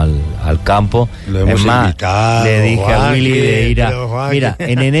salgo al campo. Lo hemos invitado, le dije a Willy de ir a... Mira,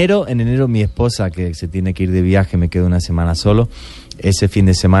 en enero mi esposa, que se tiene que ir de viaje, me quedo una semana solo. Ese fin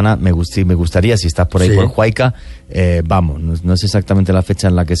de semana me gustaría, si estás por ahí por Huayca, vamos, no sé exactamente la fecha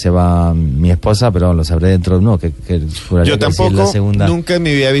en la que se va mi esposa, pero lo sabré dentro de yo tampoco, nunca en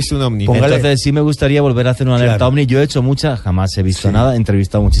mi vida he visto un ovni. Entonces sí me gustaría volver a hacer una alerta ovni. Yo he hecho muchas, jamás he visto nada, he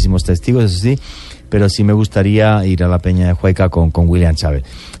entrevistado muchísimos testigos, eso sí, pero sí me gustaría ir a la Peña de Huayca con William Chávez.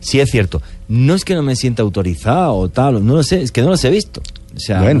 Sí es cierto, no es que no me sienta autorizado o tal, no lo sé, es que no los he visto. O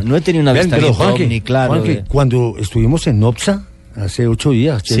sea, bueno, no he tenido una avistamiento ovni, claro. Juanque, cuando estuvimos en OPSA, hace 8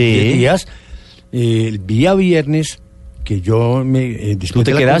 días, 10 días, el día viernes, que yo después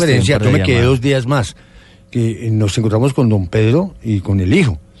de la conferencia, yo me quedé 2 días más, que nos encontramos con don Pedro y con el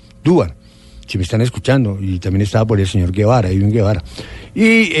hijo, Duan, si me están escuchando, y también estaba por el señor Guevara, Edwin Guevara,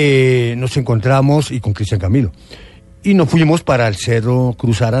 y nos encontramos, y con Cristian Camilo, y nos fuimos para el Cerro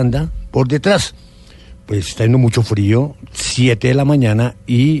Cruz Aranda, por detrás. Pues está yendo mucho frío, 7 de la mañana,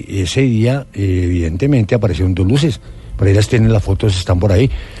 y ese día, evidentemente, aparecieron 2 luces. por ahí las tienen, las fotos están por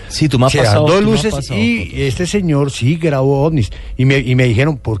ahí. Sí, tú me has pasado. Dos luces y este señor sí grabó ovnis. Y me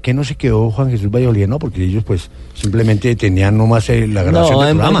dijeron, ¿por qué no se quedó Juan Jesús Valladolid? No, porque ellos pues simplemente tenían nomás la grabación del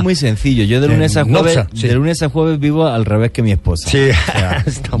programa. Es muy sencillo. Yo de lunes a jueves, de lunes a jueves vivo al revés que mi esposa. Sí. O sea,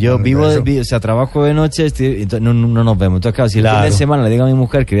 yo trabajo de noche, no nos vemos. Entonces, claro, si el fin de semana le digo a mi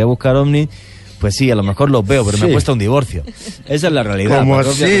mujer que voy a buscar ovnis, pues sí, a lo mejor los veo, pero me cuesta un divorcio. Esa es la realidad. ¿Cómo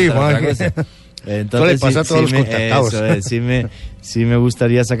así, Juan? Entonces, eso le pasa a todos los contactados. Sí me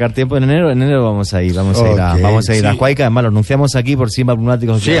gustaría sacar tiempo. En enero vamos a ir a Huayca. Además lo anunciamos aquí por si más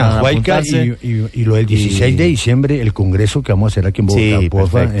lunáticos. Sí, a Huayca y lo del 16 de diciembre, el congreso que vamos a hacer aquí en Bogotá.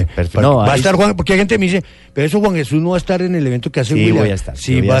 Sí, perfecto. No, va a estar Juan, porque hay gente que me dice, pero eso Juan Jesús no va a estar en el evento que hace William. Voy a estar.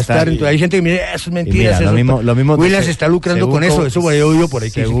 Sí, va a estar. Entonces hay gente que me dice, eso es mentira. Mira, lo mismo William se está lucrando con eso. Eso voy a oír por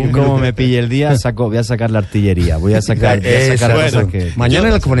ahí. Según como me pille el día, voy a sacar la artillería. Voy a sacar cosas que... Mañana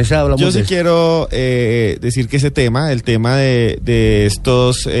en la conferencia hablamos de eso. Yo sí quiero decir que el tema de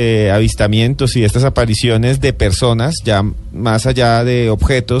estos avistamientos y estas apariciones de personas, ya más allá de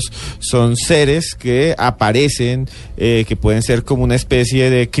objetos, son seres que aparecen, que pueden ser como una especie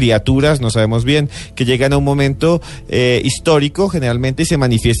de criaturas, no sabemos bien, que llegan a un momento histórico generalmente y se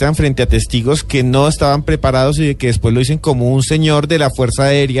manifiestan frente a testigos que no estaban preparados y que después lo dicen como un señor de la Fuerza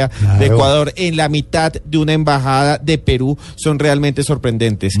Aérea de Ecuador en la mitad de una embajada de Perú. Son realmente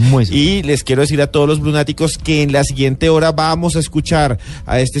sorprendentes. Y les quiero decir a todos los lunáticos que en la siguiente hora vamos a escuchar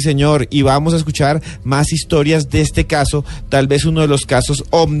a este señor y vamos a escuchar más historias de este caso, tal vez uno de los casos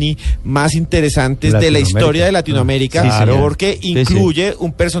ovni más interesantes de la historia de Latinoamérica, porque incluye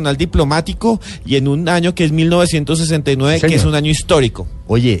un personal diplomático y en un año que es 1969, que es un año histórico.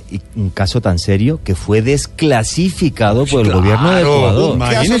 Oye, y un caso tan serio que fue desclasificado por el gobierno de Ecuador. Un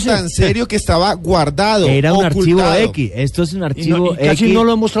caso tan serio que estaba guardado. Era un ocultado. archivo X. Esto es un archivo X. Casi no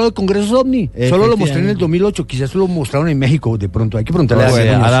lo ha mostrado el Congreso OVNI. Solo lo mostré en el 2008. Quizás lo mostraron en México de pronto. Hay que preguntarle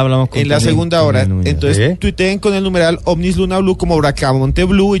ahora hablamos con en la segunda hora. Entonces, tuiteen con el numeral OVNIs Luna BLU como Bracamonte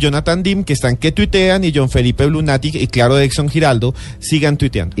Blue y Jonathan Dim, que están que tuitean, y John Felipe Blunatic y claro, Exxon Giraldo, sigan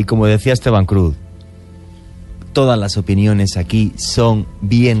tuiteando. Y como decía Esteban Cruz, todas las opiniones aquí son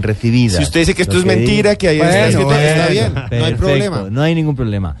bien recibidas. Si usted dice que esto es mentira, que ahí está escrito, está bien, no hay problema. No hay ningún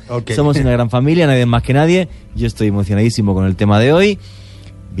problema. Somos una gran familia, nadie más que nadie. Yo estoy emocionadísimo con el tema de hoy.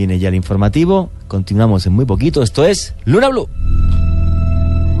 Viene ya el informativo. Continuamos en muy poquito. Esto es Luna BLU.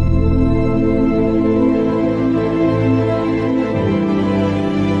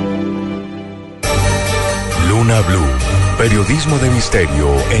 Luna BLU, periodismo de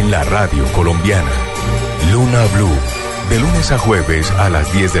misterio en la radio colombiana. Luna BLU, de lunes a jueves a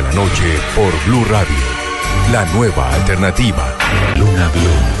las 10 de la noche por Blue Radio, la nueva alternativa. Luna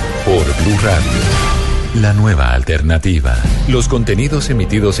BLU por Blue Radio, la nueva alternativa. Los contenidos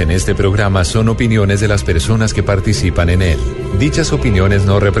emitidos en este programa son opiniones de las personas que participan en él. Dichas opiniones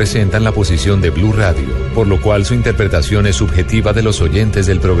no representan la posición de Blue Radio, por lo cual su interpretación es subjetiva de los oyentes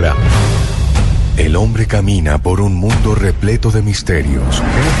del programa. El hombre camina por un mundo repleto de misterios.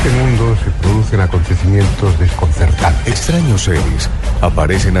 En este mundo se producen acontecimientos desconcertantes. Extraños seres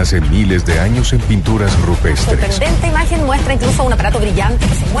aparecen hace miles de años en pinturas rupestres. Sorprendente imagen muestra incluso un aparato brillante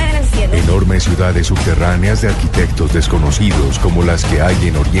que se mueve en el cielo. Enormes ciudades subterráneas de arquitectos desconocidos como las que hay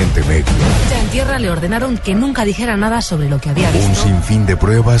en Oriente Medio. Ya en tierra le ordenaron que nunca dijera nada sobre lo que había visto. Un sinfín de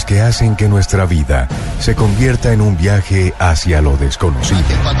pruebas que hacen que nuestra vida se convierta en un viaje hacia lo desconocido.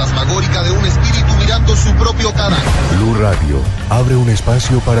 Imagen fantasmagórica de un espíritu mirando su propio cadáver. Blue Radio abre un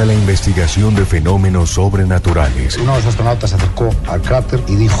espacio para la investigación de fenómenos sobrenaturales. Uno de los astronautas se acercó al cráter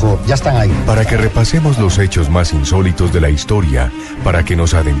y dijo, ya están ahí. Para que repasemos los hechos más insólitos de la historia, para que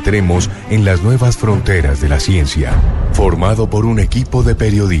nos adentremos en las nuevas fronteras de la ciencia. Formado por un equipo de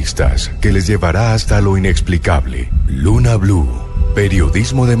periodistas que les llevará hasta lo inexplicable. Luna BLU,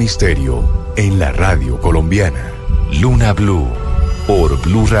 periodismo de misterio en la radio colombiana. Luna BLU por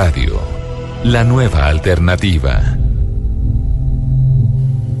Blue Radio, la nueva alternativa.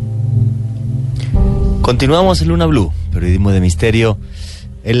 Continuamos en Luna BLU, periodismo de misterio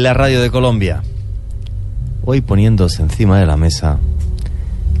en la radio de Colombia. Hoy poniéndose encima de la mesa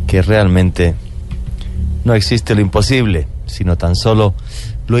que realmente no existe lo imposible, sino tan solo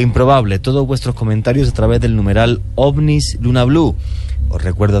lo improbable. Todos vuestros comentarios a través del numeral OVNIs Luna BLU. Os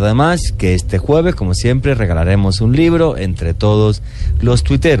recuerdo además que este jueves, como siempre, regalaremos un libro entre todos los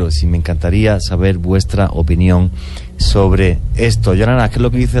tuiteros y me encantaría saber vuestra opinión sobre esto. Yolanda, ¿qué es lo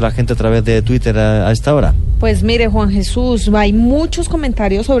que dice la gente a través de Twitter a esta hora? Pues mire, Juan Jesús, hay muchos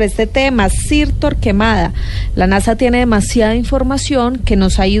comentarios sobre este tema. Sir Torquemada, la NASA tiene demasiada información que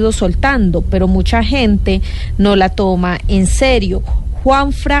nos ha ido soltando, pero mucha gente no la toma en serio.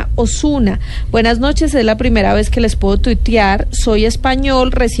 Juanfra Osuna, buenas noches, es la primera vez que les puedo tuitear, soy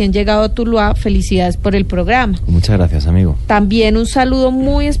español, recién llegado a Tuluá, felicidades por el programa. Muchas gracias, amigo. También un saludo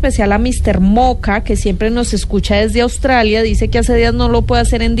muy especial a Mr. Moca, que siempre nos escucha desde Australia, dice que hace días no lo puede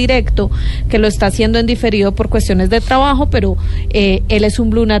hacer en directo, que lo está haciendo en diferido por cuestiones de trabajo, pero él es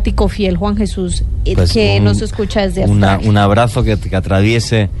un lunático fiel, Juan Jesús, pues que nos escucha desde Australia. Un abrazo que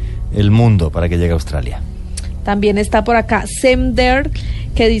atraviese el mundo para que llegue a Australia. También está por acá Semder,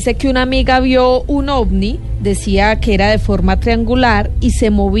 que dice que una amiga vio un ovni, decía que era de forma triangular y se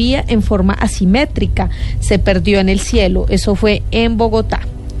movía en forma asimétrica, se perdió en el cielo, eso fue en Bogotá.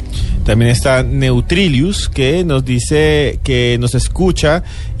 También está Neutrilius, que nos dice que nos escucha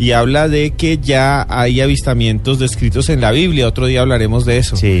y habla de que ya hay avistamientos descritos en la Biblia. Otro día hablaremos de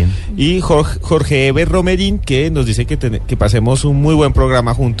eso. Sí. Y Jorge Eber Romerín, que nos dice que pasemos un muy buen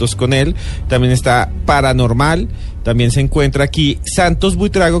programa juntos con él. También está Paranormal. También se encuentra aquí Santos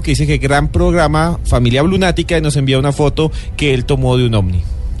Buitrago, que dice que gran programa, Familia Blunática, y nos envía una foto que él tomó de un ovni.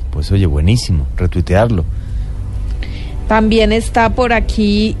 Pues oye, buenísimo, retuitearlo. También está por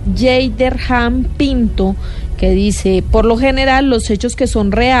aquí Jaderham Pinto, que dice, por lo general los hechos que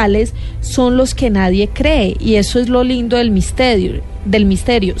son reales son los que nadie cree, y eso es lo lindo del misterio.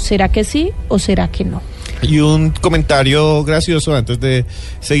 ¿Será que sí o será que no? Y un comentario gracioso antes de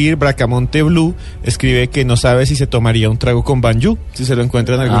seguir, Bracamonte Blue escribe que no sabe si se tomaría un trago con banjú, si se lo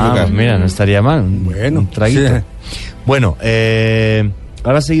encuentra en algún lugar. Mira, no estaría mal, un traguito. Sí. Bueno,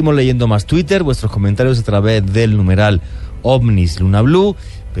 ahora seguimos leyendo más Twitter, vuestros comentarios a través del numeral Ovnis Luna Blue,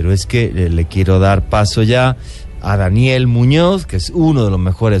 pero es que le quiero dar paso ya a Daniel Muñoz, que es uno de los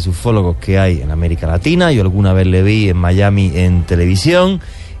mejores ufólogos que hay en América Latina. Yo alguna vez le vi en Miami en televisión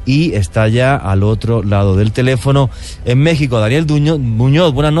y está ya al otro lado del teléfono en México. Daniel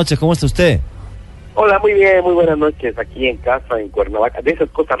Muñoz, buenas noches, ¿cómo está usted? Hola, muy bien, muy buenas noches, aquí en casa, en Cuernavaca. De esas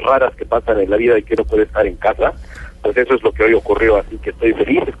cosas raras que pasan en la vida de que no puede estar en casa, pues eso es lo que hoy ocurrió, así que estoy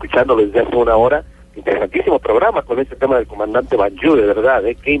feliz escuchándolo desde hace una hora. Interesantísimo programa con este tema del comandante Banjú, de verdad,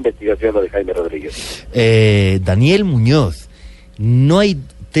 qué investigación lo de Jaime Rodríguez. Daniel Muñoz, no hay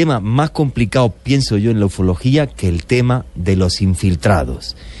tema más complicado, pienso yo, en la ufología que el tema de los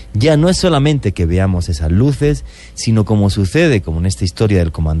infiltrados. Ya no es solamente que veamos esas luces, sino como sucede, como en esta historia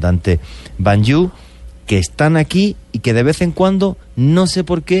del comandante Banjú, que están aquí y que de vez en cuando, no sé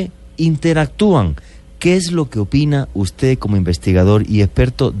por qué, interactúan. ¿Qué es lo que opina usted como investigador y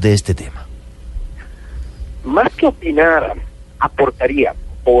experto de este tema? Más que opinar, aportaría,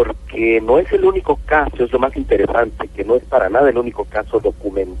 porque no es el único caso, es lo más interesante, que no es para nada el único caso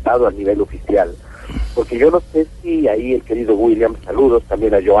documentado a nivel oficial, porque yo no sé si ahí el querido William, saludos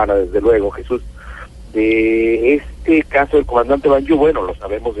también a Joana, desde luego, Jesús, de este caso del comandante Banjú, bueno, lo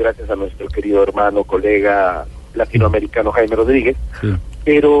sabemos gracias a nuestro querido hermano, colega latinoamericano Jaime Rodríguez, sí.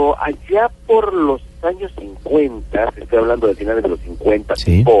 Pero allá por los años 50, estoy hablando de finales de los 50,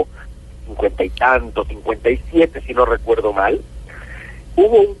 sí. Tipo 50 y tanto, 57 si no recuerdo mal,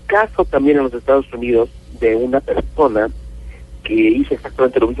 hubo un caso también en los Estados Unidos de una persona que hizo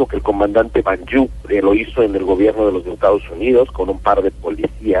exactamente lo mismo que el comandante Banjú, lo hizo en el gobierno de los Estados Unidos con un par de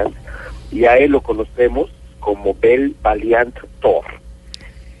policías, y a él lo conocemos como Ben Valiant Thor.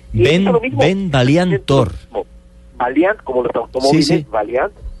 Ben Valiant Thor. Valiant como los automóviles, sí, sí.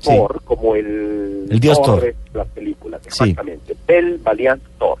 Valiant Thor, sí. Como el dios Thor de las películas, exactamente. Sí. Ben Valiant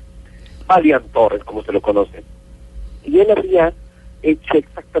Thor. Valiant Thor es como se lo conoce. Y él había hecho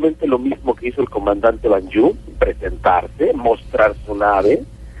exactamente lo mismo que hizo el comandante Banjú, presentarse, mostrar su nave,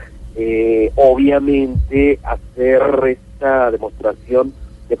 obviamente hacer esta demostración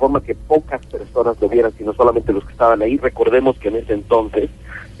de forma que pocas personas lo vieran, sino solamente los que estaban ahí. Recordemos que en ese entonces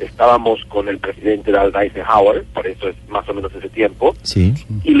estábamos con el presidente Eisenhower, por eso es más o menos ese tiempo, sí.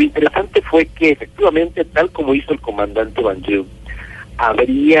 Y lo interesante fue que efectivamente, tal como hizo el comandante Banjú,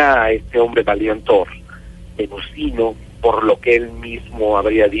 habría este hombre Valiant Thor, venusino, por lo que él mismo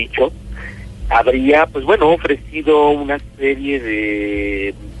habría dicho, habría, pues bueno, ofrecido una serie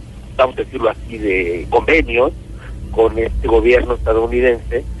de, vamos a decirlo así, de convenios con este gobierno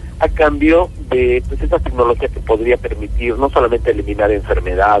estadounidense a cambio de pues esa tecnología que podría permitir no solamente eliminar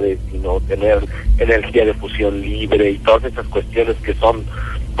enfermedades, sino tener energía de fusión libre y todas esas cuestiones que son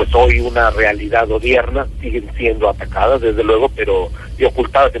pues hoy una realidad odierna, siguen siendo atacadas desde luego, pero y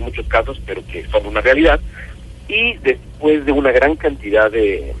ocultadas en muchos casos, pero que son una realidad. Y después de una gran cantidad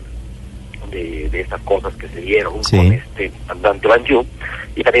de esas cosas que se dieron, sí, con este comandante Banjú,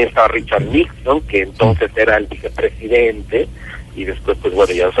 y también estaba Richard Nixon, que entonces era el vicepresidente, y después pues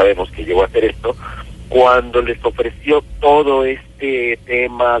bueno, ya sabemos que llegó a hacer esto, cuando les ofreció todo este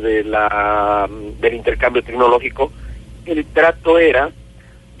tema de del intercambio tecnológico, el trato era: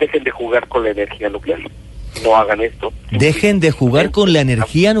 dejen de jugar con la energía nuclear, no hagan esto. Dejen de jugar con la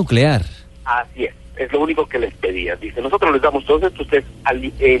energía nuclear. Así es lo único que les pedían. Dice, nosotros les damos todo esto, ustedes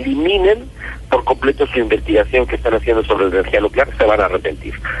eliminen por completo su investigación que están haciendo sobre la energía nuclear, se van a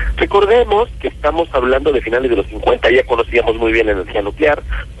arrepentir. Recordemos que estamos hablando de finales de los 50, ya conocíamos muy bien la energía nuclear,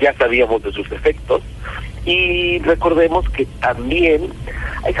 ya sabíamos de sus efectos, y recordemos que también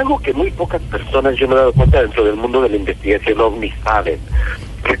hay algo que muy pocas personas, yo me he dado cuenta dentro del mundo de la investigación OVNI, saben.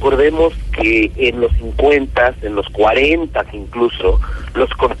 Recordemos que en los 50, en los 40 incluso, los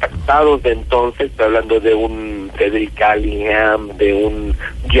contactados de entonces, estoy hablando de un Frederick Allingham, de un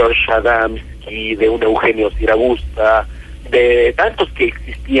George Adamski, de un Eugenio Siragusa, de tantos que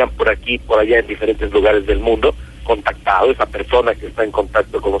existían por aquí, por allá en diferentes lugares del mundo, contactado, esa persona que está en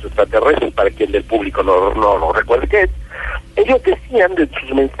contacto con los extraterrestres, para quien del público no recuerde qué es, ellos decían de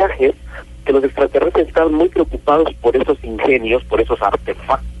sus mensajes que los extraterrestres estaban muy preocupados por esos ingenios, por esos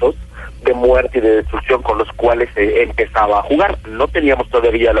artefactos de muerte y de destrucción con los cuales se empezaba a jugar. No teníamos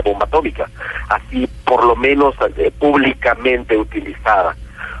todavía la bomba atómica, así por lo menos públicamente utilizada.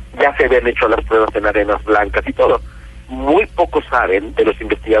 Ya se habían hecho las pruebas en arenas blancas y todo. Muy pocos saben de los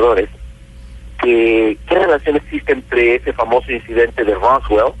investigadores qué relación existe entre ese famoso incidente de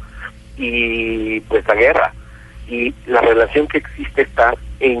Roswell y pues la guerra. Y la relación que existe está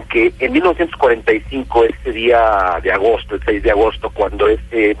en que en 1945, ese día de agosto, el 6 de agosto, cuando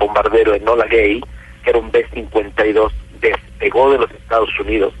ese bombardero Enola Gay, que era un B-52, despegó de los Estados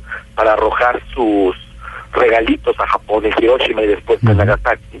Unidos para arrojar sus regalitos a Japón, en Hiroshima y después en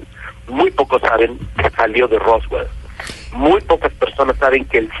Nagasaki, muy pocos saben que salió de Roswell. Muy pocas personas saben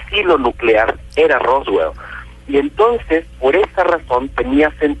que el silo nuclear era Roswell. Y entonces, por esa razón,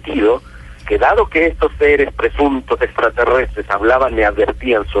 tenía sentido que, dado que estos seres presuntos extraterrestres hablaban y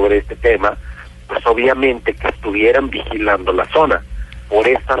advertían sobre este tema, pues obviamente que estuvieran vigilando la zona. Por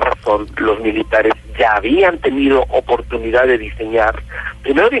esa razón, los militares ya habían tenido oportunidad de diseñar,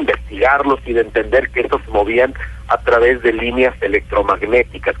 primero de investigarlos y de entender que estos se movían a través de líneas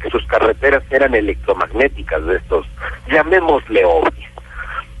electromagnéticas, que sus carreteras eran electromagnéticas de estos, llamémosle ovnis.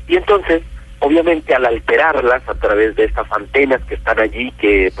 Y entonces, obviamente al alterarlas a través de estas antenas que están allí,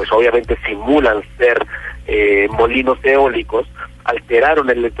 que pues obviamente simulan ser molinos eólicos, alteraron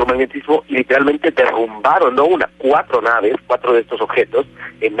el electromagnetismo y literalmente derrumbaron, no una, 4 naves, 4 de estos objetos,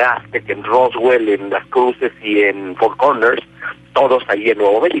 en Aztec, en Roswell, en Las Cruces y en Four Corners, todos ahí en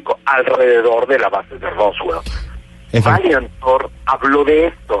Nuevo México, alrededor de la base de Roswell. Valiant Thor habló de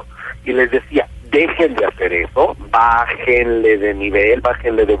esto y les decía, dejen de hacer eso, bájenle de nivel,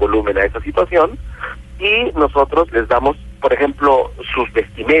 bájenle de volumen a esa situación, y nosotros les damos, por ejemplo, sus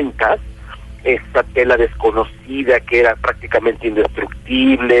vestimentas, esta tela desconocida que era prácticamente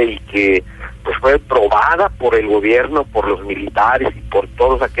indestructible y que pues fue probada por el gobierno, por los militares y por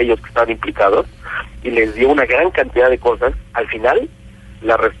todos aquellos que estaban implicados, y les dio una gran cantidad de cosas. Al final,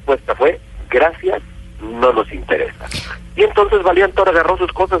 la respuesta fue, gracias, no nos interesa. Y entonces Valiant Thor agarró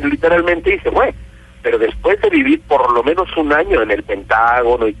sus cosas literalmente y se fue. Pero después de vivir por lo menos un año en el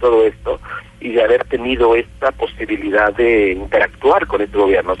Pentágono y todo esto, y de haber tenido esta posibilidad de interactuar con este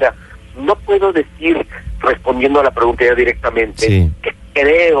gobierno, o sea, no puedo decir, respondiendo a la pregunta ya directamente, sí, que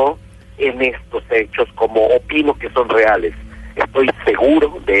creo en estos hechos como opino que son reales. Estoy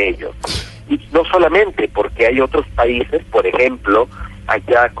seguro de ellos. Y no solamente porque hay otros países, por ejemplo,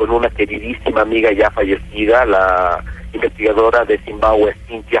 allá con una queridísima amiga ya fallecida, la investigadora de Zimbabue,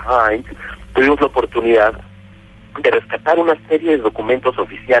 Cynthia Hines, tuvimos la oportunidad de rescatar una serie de documentos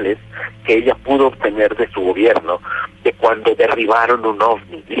oficiales que ella pudo obtener de su gobierno, de cuando derribaron un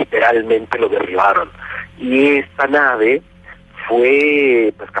ovni, literalmente lo derribaron. Y esta nave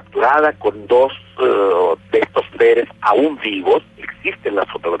fue pues capturada con 2 de estos seres aún vivos. Existen las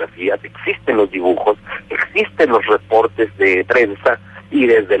fotografías, existen los dibujos, existen los reportes de prensa y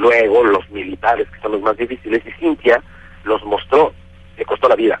desde luego los militares, que son los más difíciles, y Cynthia los mostró. Le costó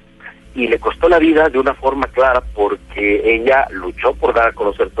la vida. Y le costó la vida de una forma clara porque ella luchó por dar a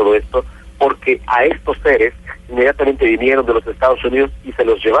conocer todo esto, porque a estos seres inmediatamente vinieron de los Estados Unidos y se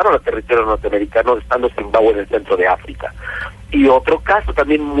los llevaron a territorio norteamericano, estando Zimbabue en el centro de África. Y otro caso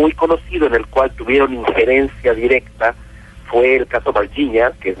también muy conocido en el cual tuvieron injerencia directa fue el caso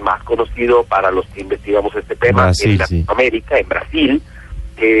Varginha, que es más conocido para los que investigamos este tema Brasil, en Latinoamérica, sí, en Brasil.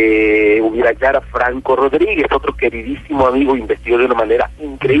 Ubirayara Franco Rodríguez, otro queridísimo amigo, investigó de una manera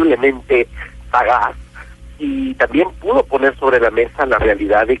increíblemente sagaz y también pudo poner sobre la mesa la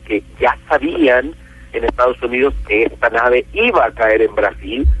realidad de que ya sabían en Estados Unidos que esta nave iba a caer en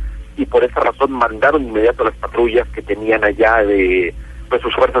Brasil, y por esa razón mandaron inmediato las patrullas que tenían allá de pues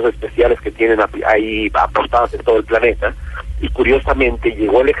sus fuerzas especiales que tienen ahí apostadas en todo el planeta, y curiosamente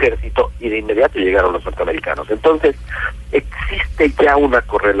llegó el ejército y de inmediato llegaron los norteamericanos. Entonces, existe ya una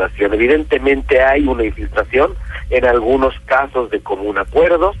correlación. Evidentemente hay una infiltración, en algunos casos de común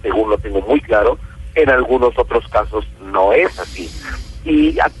acuerdo, según lo tengo muy claro, en algunos otros casos no es así.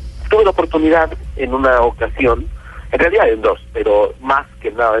 Y tuve la oportunidad en una ocasión, en realidad en dos, pero más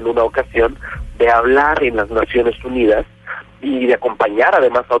que nada en una ocasión, de hablar en las Naciones Unidas y de acompañar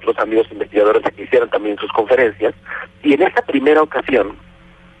además a otros amigos investigadores que hicieron también sus conferencias. Y en esa primera ocasión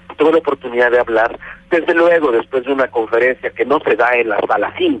tuve la oportunidad de hablar, desde luego, después de una conferencia que no se da en la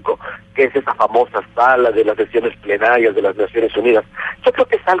sala 5, que es esa famosa sala de las sesiones plenarias de las Naciones Unidas. Yo creo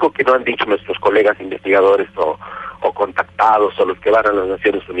que es algo que no han dicho nuestros colegas investigadores o contactados o los que van a las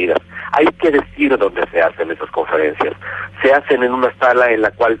Naciones Unidas. Hay que decir dónde se hacen esas conferencias. Se hacen en una sala en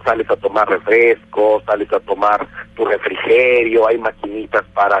la cual sales a tomar refrescos, sales a tomar tu refrigerio, hay maquinitas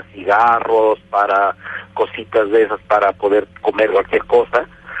para cigarros, para cositas de esas para poder comer cualquier cosa,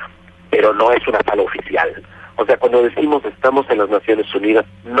 pero no es una sala oficial. O sea, cuando decimos estamos en las Naciones Unidas,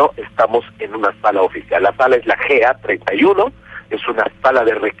 no estamos en una sala oficial. La sala es la GA 31, es una sala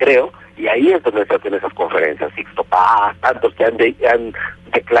de recreo, y ahí es donde se hacen esas conferencias. Sixto Paz, tantos que han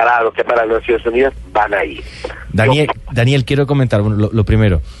declarado que para las Naciones Unidas van ahí. Daniel, quiero comentar, bueno, lo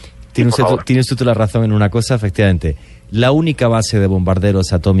primero, tiene usted la razón en una cosa, efectivamente. La única base de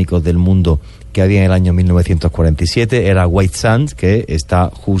bombarderos atómicos del mundo que había en el año 1947 era White Sands, que está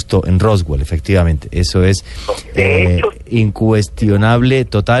justo en Roswell, efectivamente. Eso es incuestionable,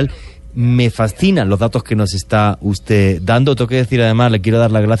 total. Me fascinan los datos que nos está usted dando. Tengo que decir, además, le quiero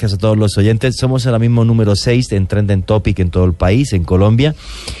dar las gracias a todos los oyentes. Somos ahora mismo número 6 en Trending Topic en todo el país, en Colombia.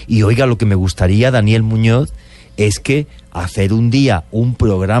 Y oiga, lo que me gustaría, Daniel Muñoz, es que hacer un día un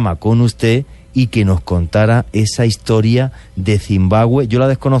programa con usted y que nos contara esa historia de Zimbabue. Yo la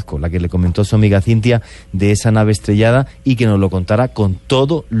desconozco, la que le comentó su amiga Cintia, de esa nave estrellada, y que nos lo contara con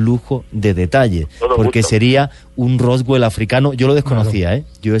todo lujo de detalle, porque sería un Roswell africano. Yo lo desconocía, ¿eh?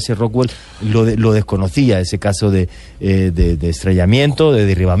 Yo ese Roswell lo desconocía, ese caso de estrellamiento, de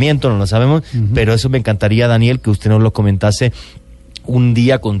derribamiento, no lo sabemos, pero eso me encantaría, Daniel, que usted nos lo comentase un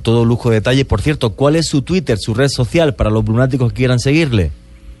día con todo lujo de detalle. Por cierto, ¿cuál es su Twitter, su red social, para los lunáticos que quieran seguirle?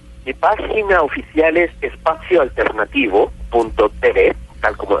 Mi página oficial es espacioalternativo.tv,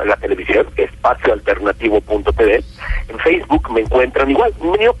 tal como en la televisión, espacioalternativo.tv. En Facebook me encuentran igual.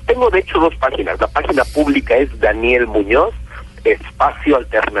 Yo tengo de hecho dos páginas. La página pública es Daniel Muñoz, Espacio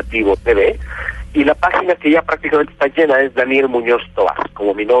Alternativo TV, y la página que ya prácticamente está llena es Daniel Muñoz Tobar.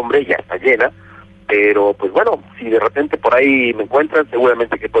 Como mi nombre ya está llena, pero pues bueno, si de repente por ahí me encuentran,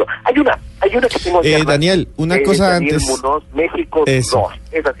 seguramente que puedo. Hay una que tengo Daniel, una cosa Daniel antes. Muñoz, México 2.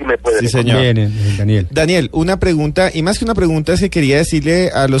 Esa sí me puede. Sí, señor. Bien, Daniel. Daniel, una pregunta, y más que una pregunta, es que quería decirle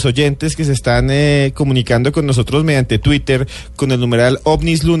a los oyentes que se están comunicando con nosotros mediante Twitter, con el numeral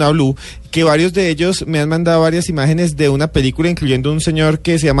ovnis Luna BLU, que varios de ellos me han mandado varias imágenes de una película, incluyendo un señor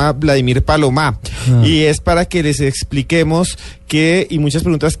que se llama Vladimir Palomá, y es para que les expliquemos y muchas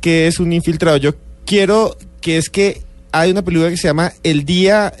preguntas, qué es un infiltrado. Yo quiero que hay una película que se llama El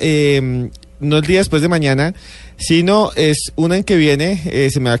Día, no el día después de mañana, sino es una en que viene,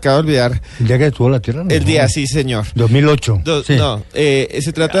 se me acaba de olvidar. ¿El día que detuvo la Tierra? El día, sí, señor. 2008. Sí. No,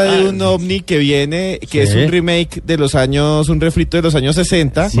 se trata de un ovni que viene, que es un remake de los años, un refrito de los años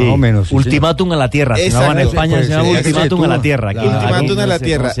 60. Sí. Más o menos. Sí, Ultimátum a la Tierra. Se llama en España, se llama Ultimátum a la Tierra. Ultimátum a la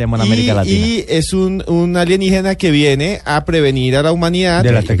Tierra. Se llama en América Latina. Y es un alienígena que viene a prevenir a la humanidad.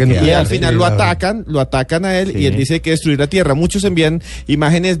 Y al final lo atacan a él, y él dice que hay que destruir la Tierra. Muchos envían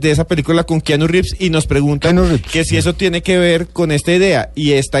imágenes de esa película con Keanu Reeves y nos preguntan que si eso tiene que ver con esta idea,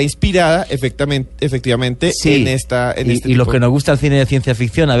 y está inspirada efectivamente en esta y los que nos gusta el cine de ciencia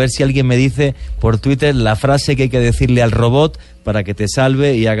ficción, a ver si alguien me dice por Twitter la frase que hay que decirle al robot para que te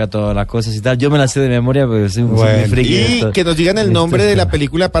salve y haga todas las cosas y tal. Yo me la sé de memoria porque soy un friki. Y que nos digan el nombre de la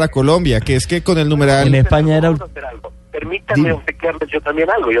película para Colombia, que es que con el numeral... En España era... Permítanme obsequiarles yo también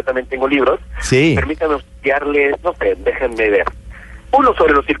algo, yo también tengo libros. Sí. Permítanme obsequiarles, no sé, déjenme ver. Uno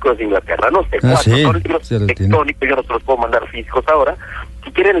sobre los círculos de Inglaterra, no sé, 4 son libros tectónicos, yo no se los puedo mandar físicos ahora.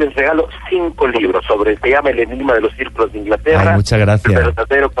 Si quieren les regalo 5 libros se llama El enigma de los círculos de Inglaterra. Ay, muchas gracias. El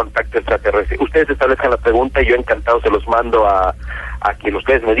verdadero contacto extraterrestre. Ustedes establezcan la pregunta y yo encantado se los mando a quien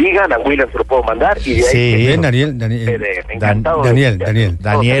ustedes me digan, a William se lo puedo mandar y de ahí...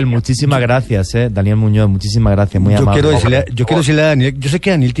 Daniel, muchísimas gracias, Daniel Muñoz, muchísimas gracias, muy amable. Yo quiero decirle a Daniel, yo sé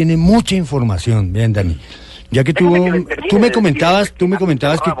que Daniel tiene mucha información, bien, Dani. Ya que tú me comentabas que...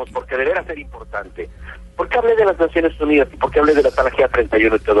 Porque deberá ser importante. ¿Por qué hablé de las Naciones Unidas y por qué hablé de la sala GA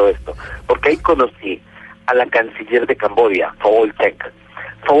 31 y todo esto? Porque ahí conocí a la canciller de Camboya, Paul Check,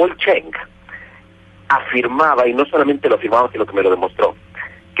 Paul Cheng afirmaba, y no solamente lo afirmaba, sino que me lo demostró,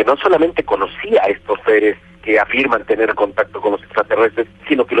 que no solamente conocía a estos seres que afirman tener contacto con los extraterrestres,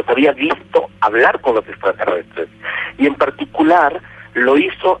 sino que los había visto hablar con los extraterrestres. Y en particular lo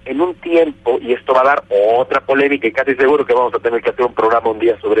hizo en un tiempo, y esto va a dar otra polémica, y casi seguro que vamos a tener que hacer un programa un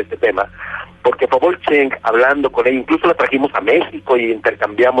día sobre este tema, porque Paul Cheng, hablando con ella, incluso la trajimos a México y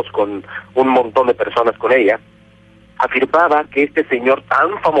intercambiamos con un montón de personas con ella, afirmaba que este señor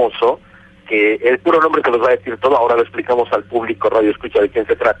tan famoso, que el puro nombre se los va a decir todo, ahora lo explicamos al público radio escucha de quién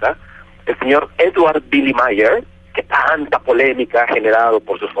se trata, el señor Edward Billy Mayer, que tanta polémica ha generado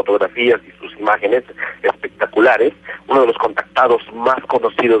por sus fotografías y sus imágenes espectaculares, uno de los contactados más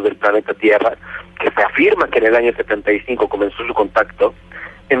conocidos del planeta Tierra, que se afirma que en el año 75 comenzó su contacto,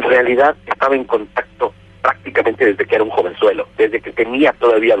 en realidad estaba en contacto prácticamente desde que era un jovenzuelo, desde que tenía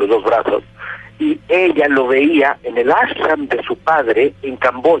todavía los dos brazos, y ella lo veía en el ashram de su padre en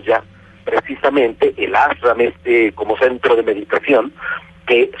Camboya, precisamente el ashram como centro de meditación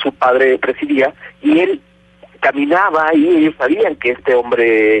que su padre presidía, y él caminaba ahí, ellos sabían que este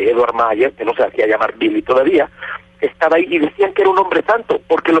hombre, Edward Mayer, que no se hacía llamar Billy todavía, estaba ahí y decían que era un hombre santo,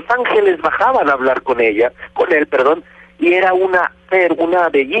 porque los ángeles bajaban a hablar con él, y era una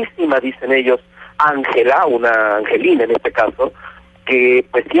bellísima, dicen ellos, ángela, una angelina en este caso, que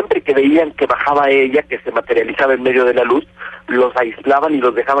pues siempre que veían que bajaba ella, que se materializaba en medio de la luz, los aislaban y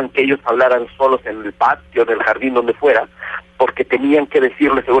los dejaban que ellos hablaran solos en el patio, en el jardín, donde fuera, porque tenían que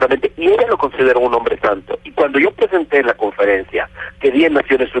decirle seguramente, y ella lo consideró un hombre santo. Y cuando yo presenté en la conferencia que di en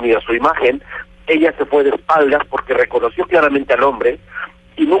Naciones Unidas su imagen, ella se fue de espaldas porque reconoció claramente al hombre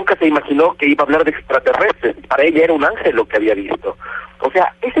y nunca se imaginó que iba a hablar de extraterrestres. Para ella era un ángel lo que había visto. O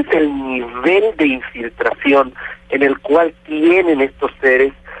sea, ese es el nivel de infiltración en el cual tienen estos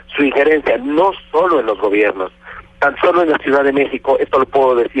seres su injerencia, no solo en los gobiernos. Tan solo en la Ciudad de México, esto lo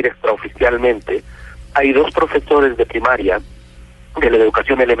puedo decir extraoficialmente, hay 2 profesores de primaria de la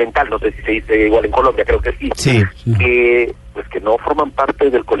educación elemental, no sé si se dice igual en Colombia, creo que sí. Que no forman parte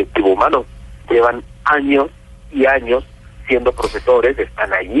del colectivo humano, llevan años y años siendo profesores,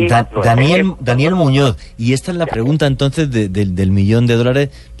 están allí. Daniel Muñoz, y esta es la pregunta entonces del $1.000.000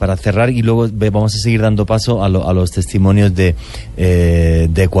 para cerrar, y luego vamos a seguir dando paso a los testimonios de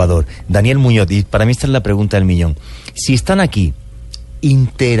Ecuador. Daniel Muñoz, y para mí esta es la pregunta del millón. Si están aquí,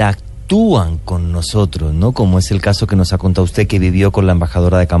 interactúan con nosotros, ¿no? Como es el caso que nos ha contado usted, que vivió con la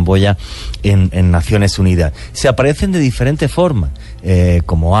embajadora de Camboya en Naciones Unidas. Se aparecen de diferentes formas,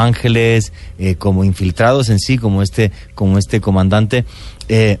 como ángeles, como infiltrados en sí, como este comandante.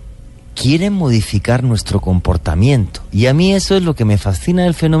 Quieren modificar nuestro comportamiento. Y a mí eso es lo que me fascina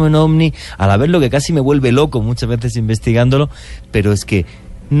del fenómeno ovni, a la vez lo que casi me vuelve loco muchas veces investigándolo, pero es que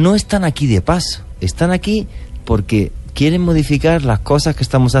no están aquí de paso, están aquí porque quieren modificar las cosas que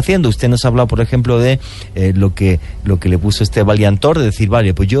estamos haciendo. Usted nos ha hablado, por ejemplo, de lo que le puso este valiantor, de decir,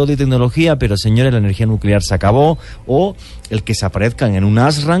 vale, pues yo doy tecnología, pero señores, la energía nuclear se acabó, o el que se aparezcan en un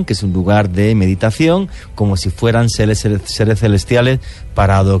ashram, que es un lugar de meditación, como si fueran seres celestiales,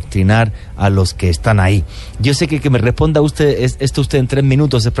 para adoctrinar a los que están ahí. Yo sé que me responda usted esto usted en 3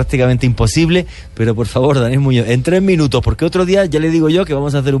 minutos es prácticamente imposible, pero por favor, Daniel Muñoz, en 3 minutos, porque otro día ya le digo yo que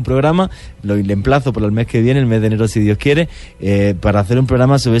vamos a hacer un programa, le emplazo para el mes que viene, el mes de enero si Dios quiere, para hacer un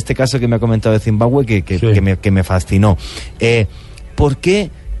programa sobre este caso que me ha comentado de Zimbabue, que me fascinó. ¿Por qué?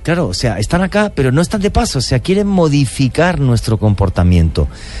 Claro, o sea, están acá, pero no están de paso, o sea, quieren modificar nuestro comportamiento.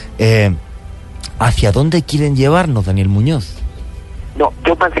 ¿Hacia dónde quieren llevarnos, Daniel Muñoz? No,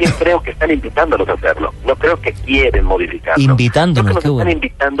 yo más bien creo que están invitándonos a hacerlo. No creo que quieren modificarlo. Invitándonos, creo que nos están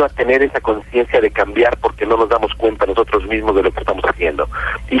invitando a tener esa conciencia de cambiar porque no nos damos cuenta nosotros mismos de lo que estamos haciendo.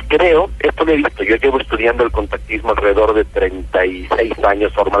 Y creo, esto lo he visto, yo llevo estudiando el contactismo alrededor de 36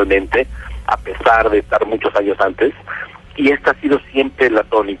 años formalmente, a pesar de estar muchos años antes, y esta ha sido siempre la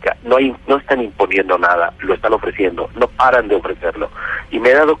tónica. No están imponiendo nada, lo están ofreciendo, no paran de ofrecerlo. Y me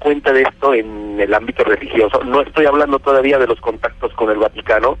he dado cuenta de esto en el ámbito religioso. No estoy hablando todavía de los contactos con el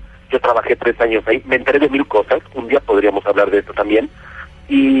Vaticano. Yo trabajé 3 años ahí, me enteré de 1000 cosas, un día podríamos hablar de esto también.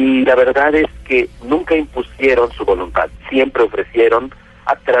 Y la verdad es que nunca impusieron su voluntad, siempre ofrecieron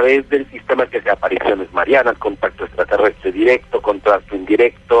a través del sistema que sea apariciones marianas, contacto extraterrestre directo, contacto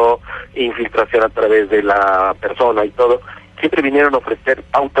indirecto, infiltración a través de la persona y todo. Siempre vinieron a ofrecer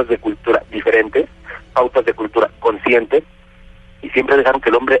pautas de cultura diferentes, pautas de cultura conscientes, y siempre dejaron que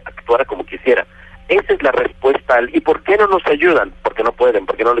el hombre actuara como quisiera. Esa es la respuesta ¿y por qué no nos ayudan? Porque no pueden,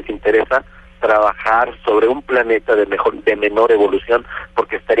 porque no les interesa trabajar sobre un planeta de menor evolución,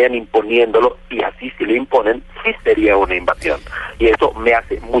 porque estarían imponiéndolo, y así si lo imponen, sí sería una invasión. Y eso me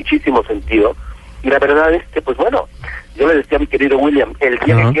hace muchísimo sentido Y la verdad es que, pues bueno, yo le decía a mi querido William, el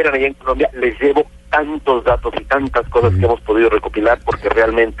día que quieran allá en Colombia, les llevo tantos datos y tantas cosas que hemos podido recopilar, porque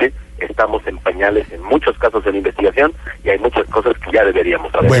realmente estamos en pañales en muchos casos en investigación y hay muchas cosas que ya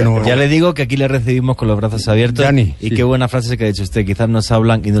deberíamos saber. Bueno, ya le digo que aquí le recibimos con los brazos abiertos. Dani, y qué buena frase que ha dicho usted. Quizás nos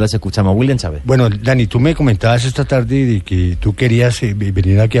hablan y no las escuchamos. William Chávez. Bueno, Dani, tú me comentabas esta tarde de que tú querías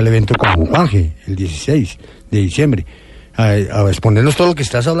venir aquí al evento con Juanje, el 16 de diciembre. A exponernos todo lo que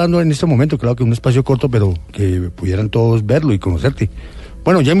estás hablando en este momento. Claro que un espacio corto, pero que pudieran todos verlo y conocerte.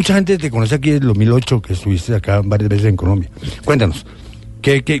 Bueno, ya hay mucha gente que te conoce aquí desde el 2008, que estuviste acá varias veces en Colombia. Cuéntanos,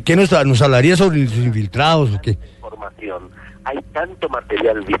 ¿qué nos hablarías sobre los infiltrados o qué? Información. Hay tanto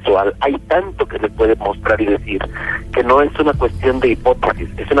material visual, hay tanto que se puede mostrar y decir, que no es una cuestión de hipótesis,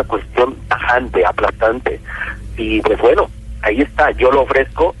 es una cuestión tajante, aplastante. Y pues bueno, ahí está, yo lo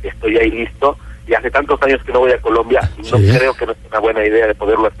ofrezco, estoy ahí listo. Y hace tantos años que no voy a Colombia, no creo que no es una buena idea de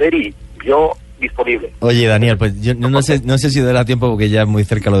poderlo hacer y yo disponible. Oye, Daniel, pues yo no sé si dará tiempo porque ya es muy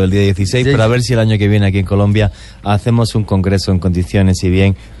cerca lo del día 16, pero a ver si el año que viene aquí en Colombia hacemos un congreso en condiciones y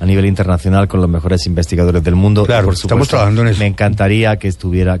bien a nivel internacional con los mejores investigadores del mundo. Claro, por supuesto, estamos trabajando en eso. Me encantaría que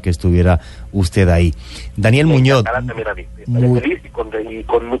estuviera usted ahí. Daniel Muñoz. También a mí. Feliz y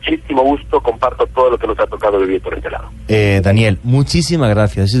con muchísimo gusto comparto todo lo que nos ha tocado vivir por este lado. Daniel, muchísimas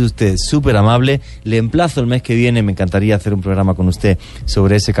gracias. Ha sido usted súper amable. Le emplazo el mes que viene. Me encantaría hacer un programa con usted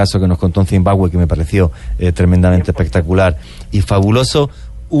sobre ese caso que nos contó en Zimbabue, que me pareció tremendamente espectacular y fabuloso.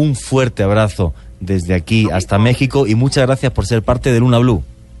 Un fuerte abrazo desde aquí hasta México y muchas gracias por ser parte de Luna BLU.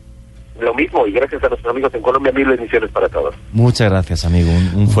 Lo mismo, y gracias a nuestros amigos en Colombia, 1000 bendiciones para todos. Muchas gracias, amigo,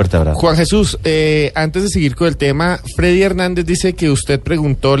 un fuerte abrazo. Juan Jesús, antes de seguir con el tema, Freddy Hernández dice que usted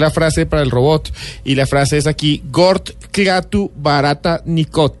preguntó la frase para el robot, y la frase es aquí, Gort Klatu Barata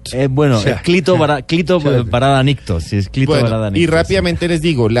Nikot. Bueno, o sea, Clito Barada Nicto, si es Clito Barada Nicto. Y rápidamente les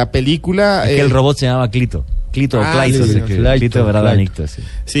digo, la película... Es que el robot se llamaba Clito. Clito Barada Nicto, sí.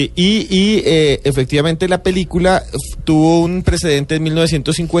 Sí, y efectivamente la película tuvo un precedente en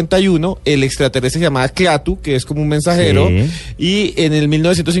 1951, el extraterrestre se llamaba Klatu, que es como un mensajero, y en el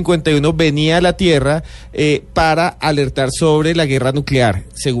 1951 venía a la Tierra para alertar sobre la guerra nuclear,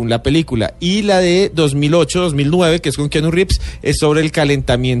 según la película, y la de 2008-2009, que es con Keanu Reeves, es sobre el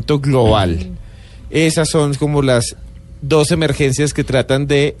calentamiento global. Esas son como las dos emergencias que tratan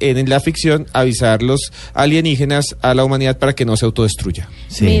de, en la ficción, avisar los alienígenas a la humanidad para que no se autodestruya.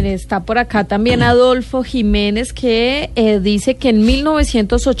 Sí. Mire, está por acá también Adolfo Jiménez, que dice que en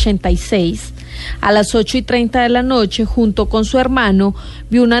 1986, a las 8:30 de la noche, junto con su hermano,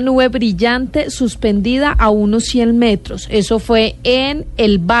 vio una nube brillante suspendida a unos 100 metros. Eso fue en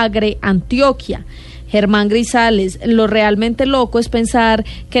El Bagre, Antioquia. Germán Grisales, lo realmente loco es pensar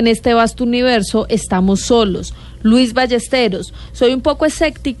que en este vasto universo estamos solos. Luis Ballesteros, soy un poco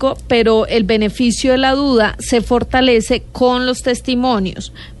escéptico, pero el beneficio de la duda se fortalece con los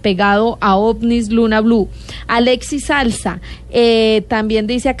testimonios. Pegado a OVNIs Luna BLU. Alexis Salsa, también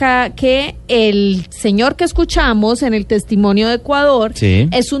dice acá que el señor que escuchamos en el testimonio de Ecuador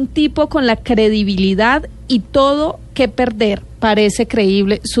es un tipo con la credibilidad y todo que perder. Parece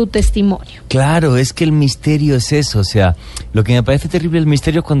creíble su testimonio. Claro, es que el misterio es eso, o sea, lo que me parece terrible el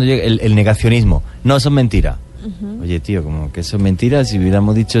misterio es cuando llega el negacionismo. No, eso es mentira. Oye, tío, como que eso es mentira. Si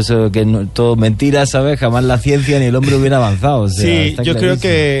hubiéramos dicho eso, que no, todo mentira, ¿sabes? Jamás la ciencia ni el hombre hubiera avanzado. O sea, sí, yo creo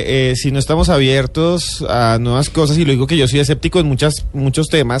que si no estamos abiertos a nuevas cosas, y lo digo que yo soy escéptico en muchos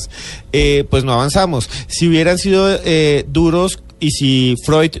temas, pues no avanzamos. Si hubieran sido duros, y si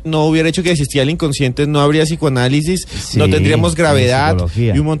Freud no hubiera hecho que existía el inconsciente, no habría psicoanálisis, no tendríamos gravedad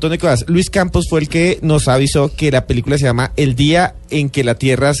y un montón de cosas. Luis Campos fue el que nos avisó que la película se llama El día en que la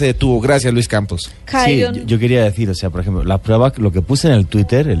Tierra se detuvo. Gracias, Luis Campos. Sí, yo quería decir, o sea, por ejemplo, la prueba, lo que puse en el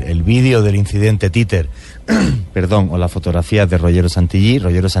Twitter, el vídeo del incidente Títer, perdón, o las fotografías de Roger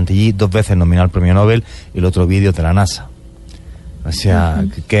Santilli 2 veces nominado al premio Nobel, y el otro vídeo de la NASA. O sea,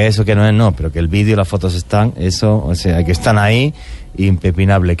 que eso que no es, no, pero que el vídeo y las fotos están, eso, o sea, que están ahí,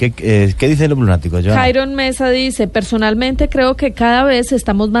 impepinable. ¿Qué dicen los lunáticos, Joana? Jairon Mesa dice, personalmente creo que cada vez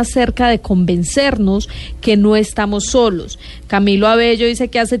estamos más cerca de convencernos que no estamos solos. Camilo Abello dice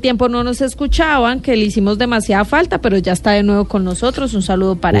que hace tiempo no nos escuchaban, que le hicimos demasiada falta, pero ya está de nuevo con nosotros. Un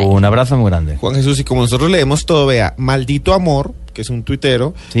saludo para él. Un abrazo muy grande. Juan Jesús, y como nosotros leemos todo, vea, Maldito Amor, que es un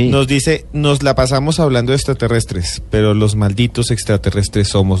tuitero, nos dice, nos la pasamos hablando de extraterrestres, pero los malditos extraterrestres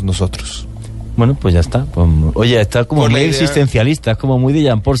somos nosotros. Bueno, pues ya está. Pues, oye, está como muy existencialista, es como muy de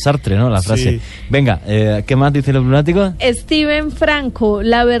Jean-Paul Sartre, ¿no? La frase. Venga, ¿qué más dicen los lunáticos? Steven Franco,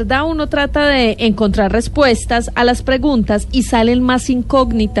 la verdad uno trata de encontrar respuestas a las preguntas y salen más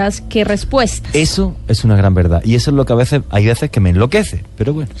incógnitas que respuestas. Eso es una gran verdad, y eso es lo que hay veces que me enloquece,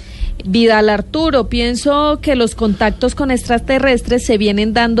 pero bueno. Vidal Arturo, pienso que los contactos con extraterrestres se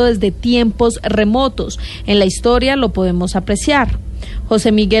vienen dando desde tiempos remotos. En la historia lo podemos apreciar.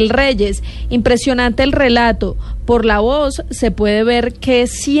 José Miguel Reyes, impresionante el relato. Por la voz se puede ver que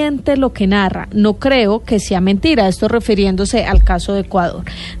siente lo que narra. No creo que sea mentira, esto refiriéndose al caso de Ecuador.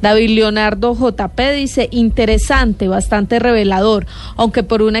 David Leonardo JP dice, interesante, bastante revelador, aunque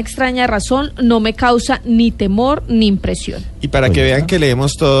por una extraña razón no me causa ni temor ni impresión. Y para que vean que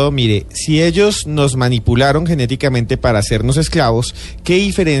leemos todo, mire, si ellos nos manipularon genéticamente para hacernos esclavos, ¿qué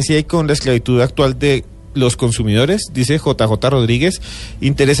diferencia hay con la esclavitud actual de los consumidores? Dice JJ Rodríguez.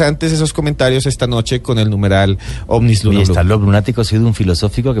 Interesantes esos comentarios esta noche con el numeral Omnis Luna BLU. Están los lunáticos, soy de un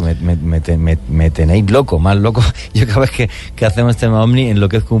filosófico que me tenéis loco, más loco. Yo cada vez que hacemos este tema Omni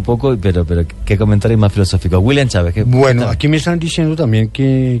enloquezco un poco, pero qué comentarios más filosóficos. William Chávez. Bueno, aquí me están diciendo también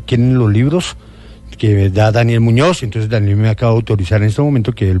que quieren los libros que da Daniel Muñoz, entonces Daniel me acaba de autorizar en este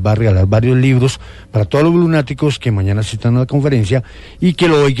momento que él va a regalar varios libros para todos los lunáticos que mañana asistan a la conferencia y que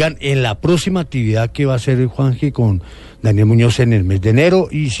lo oigan en la próxima actividad que va a hacer Juanje con Daniel Muñoz en el mes de enero,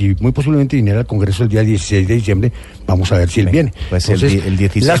 y si muy posiblemente viniera al Congreso el día 16 de diciembre, vamos a ver si él viene. Pues entonces, el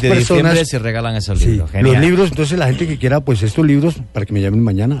 16 de diciembre se regalan esos libros. Sí, los libros, entonces la gente que quiera pues estos libros, para que me llamen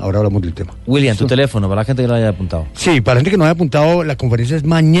mañana, ahora hablamos del tema. William, tu teléfono, para la gente que lo haya apuntado. Sí, para la gente que no haya apuntado, la conferencia es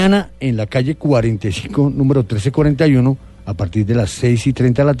mañana en la calle 45, número 1341, a partir de las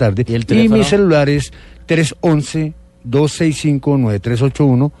 6:30 de la tarde. ¿Y mi celular es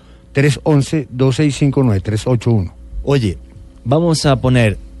 311-265-9381, 311-265-9381. Oye, vamos a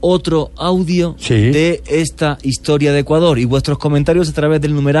poner otro audio de esta historia de Ecuador y vuestros comentarios a través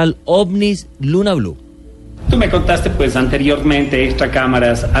del numeral Omnis Luna BLU. Tú me contaste pues anteriormente, extra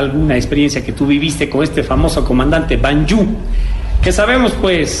cámaras, alguna experiencia que tú viviste con este famoso comandante Banju, que sabemos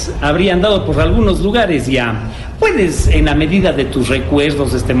pues habría andado por algunos lugares ya. ¿Puedes, en la medida de tus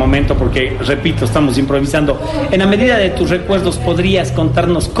recuerdos de este momento, porque repito, estamos improvisando, en la medida de tus recuerdos podrías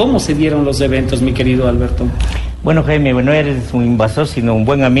contarnos cómo se dieron los eventos, mi querido Alberto? Bueno, Jaime, no eres un invasor, sino un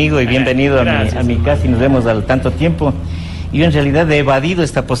buen amigo, y bienvenido a mi casa, y nos vemos al tanto tiempo. Yo en realidad he evadido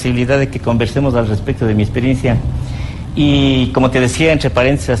esta posibilidad de que conversemos al respecto de mi experiencia. Y como te decía, entre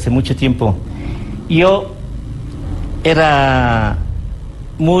paréntesis, hace mucho tiempo, yo era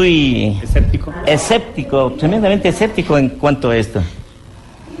muy escéptico, tremendamente escéptico en cuanto a esto.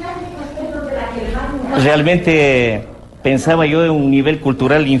 Realmente pensaba yo en un nivel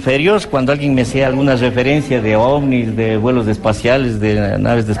cultural inferior cuando alguien me hacía alguna referencia de ovnis, de vuelos espaciales, de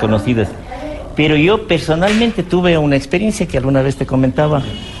naves desconocidas. Pero yo personalmente tuve una experiencia que alguna vez te comentaba,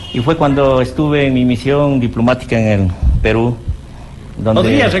 y fue cuando estuve en mi misión diplomática en el Perú.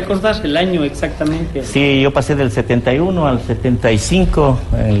 ¿Podrías recordar el año exactamente? Sí, yo pasé del 71 al 75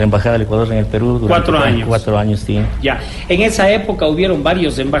 en la Embajada del Ecuador en el Perú. 4 años. 4 años, sí. Ya, en esa época hubieron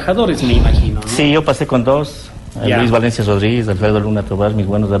varios embajadores, me imagino, ¿no? Sí, yo pasé con 2, Luis Valencia Rodríguez, Alfredo Luna Tobar, mis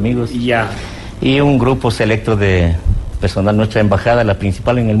buenos amigos. Ya. Y un grupo selecto de personal. Nuestra embajada, la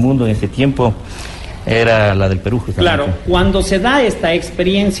principal en el mundo en ese tiempo, era la del Perú, justamente. Claro, cuando se da esta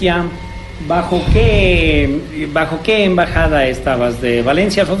experiencia, ¿bajo qué embajada estabas? ¿De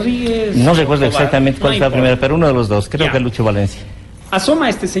Valencia Rodríguez? No recuerdo exactamente cuál fue la primera, pero uno de los dos, creo que Lucho Valencia. Asoma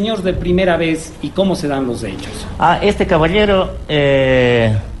este señor de primera vez y cómo se dan los hechos. Este caballero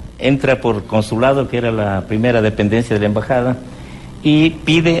entra por consulado, que era la primera dependencia de la embajada, y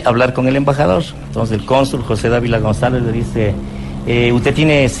pide hablar con el embajador. Entonces el cónsul José Dávila González le dice, ¿usted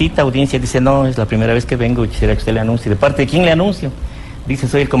tiene cita, audiencia? Dice, no, es la primera vez que vengo y quisiera que usted le anuncie. ¿De parte de quién le anuncio? Dice,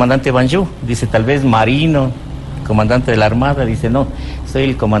 soy el comandante Banju. Dice, tal vez marino, comandante de la Armada. Dice, no, soy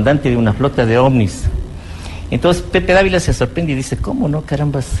el comandante de una flota de ovnis. Entonces Pepe Dávila se sorprende y dice, ¿cómo no,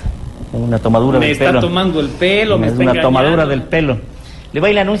 carambas? Una tomadura del pelo. Me está tomando el pelo, me está engañando. Una tomadura del pelo. Le va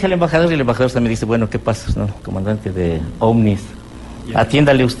y le anuncia al embajador, y el embajador también dice, bueno, ¿qué pasa? No, comandante de ovnis,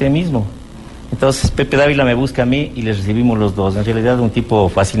 atiéndale usted mismo. Entonces Pepe Dávila me busca a mí y le recibimos los dos. En realidad un tipo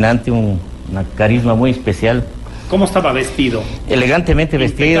fascinante, una carisma muy especial. ¿Cómo estaba vestido? Elegantemente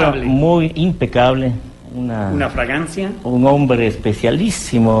vestido, muy impecable. ¿Una fragancia? Un hombre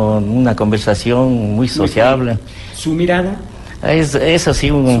especialísimo, una conversación muy sociable. ¿Su mirada? Es así,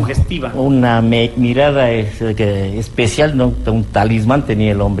 sugestiva. Una mirada especial, ¿no? Un talismán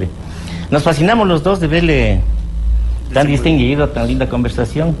tenía el hombre. Nos fascinamos los dos de verle tan distinguido, tan linda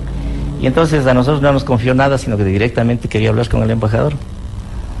conversación. Y entonces a nosotros no nos confió nada, sino que directamente quería hablar con el embajador.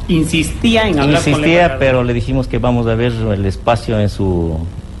 Insistía en hablar con el embajador. Pero le dijimos que vamos a ver el espacio en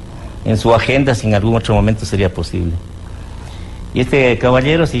su agenda, si en algún otro momento sería posible. Y este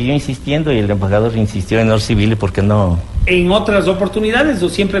caballero siguió insistiendo y el embajador insistió en honor civil porque no... ¿En otras oportunidades o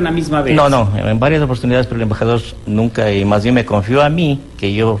siempre en la misma vez? No, en varias oportunidades, pero el embajador nunca, y más bien me confió a mí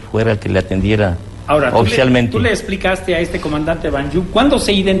que yo fuera el que le atendiera. Ahora, oficialmente. Tú le explicaste a este comandante Banju, ¿cuándo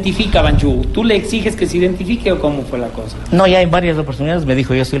se identifica Banju? ¿Tú le exiges que se identifique o cómo fue la cosa? No, ya en varias oportunidades me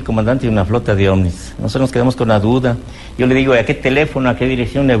dijo, yo soy el comandante de una flota de ovnis. Nosotros nos quedamos con la duda. Yo le digo, ¿a qué teléfono, a qué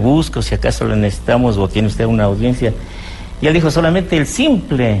dirección le busco, si acaso le necesitamos o tiene usted una audiencia? Y él dijo, solamente el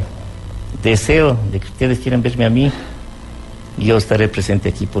simple deseo de que ustedes quieran verme a mí, yo estaré presente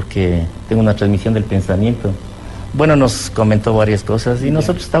aquí porque tengo una transmisión del pensamiento. Bueno, nos comentó varias cosas y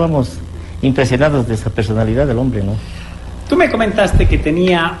nosotros estábamos impresionados de esa personalidad del hombre, ¿no? Tú me comentaste que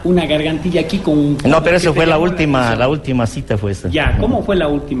tenía una gargantilla aquí con un... No, pero eso fue la última cita fue esa. Ya, ¿cómo fue la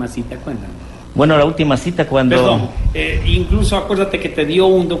última cita? Cuéntame. Bueno, la última cita cuando... Perdón, incluso acuérdate que te dio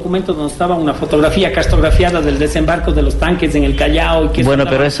un documento donde estaba una fotografía cartografiada del desembarco de los tanques en el Callao y que bueno,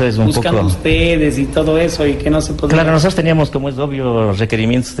 pero eso es un buscando poco... ustedes y todo eso y que no se podía... Claro, nosotros teníamos, como es obvio, los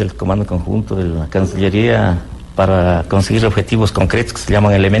requerimientos del Comando Conjunto de la Cancillería para conseguir objetivos concretos que se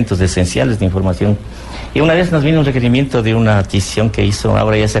llaman elementos esenciales de información. Y una vez nos vino un requerimiento de una adquisición que hizo,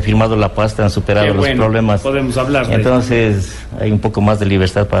 ahora ya se ha firmado la paz, han superado los problemas. Podemos hablar de entonces hay un poco más de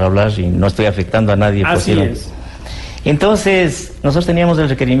libertad para hablar y no estoy afectando a nadie. Así es. Entonces, nosotros teníamos el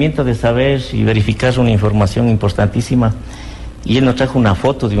requerimiento de saber y verificar una información importantísima y él nos trajo una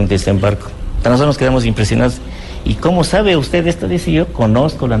foto de un desembarco. Nosotros nos quedamos impresionados. ¿Y cómo sabe usted esto? Dice, yo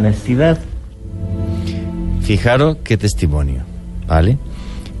conozco la necesidad. Fijaros qué testimonio, ¿vale?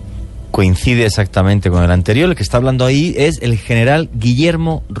 Coincide exactamente con el anterior. El que está hablando ahí es el general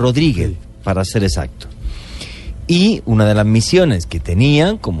Guillermo Rodríguez, para ser exacto. Y una de las misiones que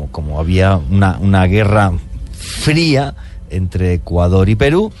tenían, como había una guerra fría entre Ecuador y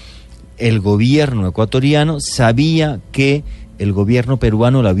Perú, el gobierno ecuatoriano sabía que el gobierno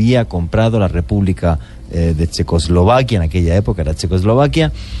peruano le había comprado la República de Checoslovaquia, en aquella época era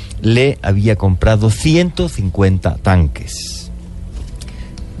Checoslovaquia, le había comprado 150 tanques.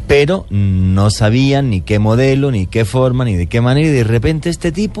 Pero no sabían ni qué modelo, ni qué forma, ni de qué manera, y de repente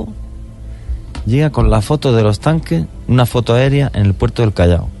este tipo llega con la foto de los tanques, una foto aérea en el puerto del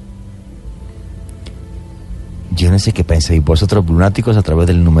Callao. Yo no sé qué pensáis vosotros, lunáticos, a través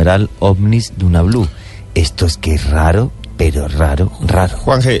del numeral ovnis Luna BLU. Esto es que es raro, pero raro.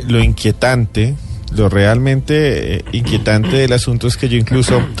 Juanje, lo inquietante, lo realmente inquietante del asunto es que yo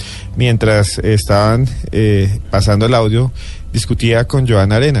incluso, mientras estaban pasando el audio, discutía con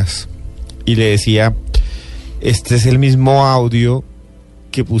Joan Arenas y le decía, este es el mismo audio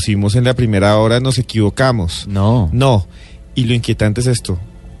que pusimos en la primera hora, nos equivocamos. No, y lo inquietante es esto,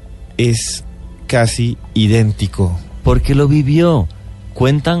 es casi idéntico. Porque lo vivió.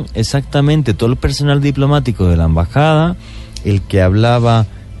 Cuentan exactamente todo el personal diplomático de la embajada, el que hablaba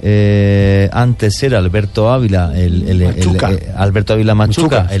antes era Alberto Ávila, Alberto Ávila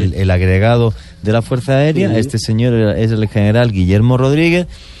Machuca, el agregado de la Fuerza Aérea. Este señor es el general Guillermo Rodríguez,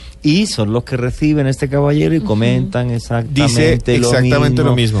 y son los que reciben este caballero y comentan exactamente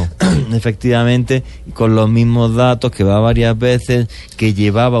lo mismo. Efectivamente, con los mismos datos, que va varias veces, que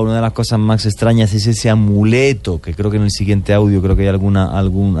llevaba una de las cosas más extrañas, es ese amuleto, que creo que en el siguiente audio creo que hay algo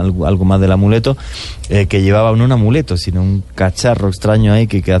más del amuleto, que llevaba no un amuleto, sino un cacharro extraño ahí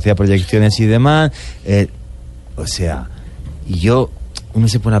que hacía proyecciones y demás. O sea, y uno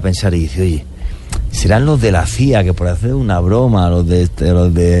se pone a pensar y dice, oye, serán los de la CIA que por hacer una broma, los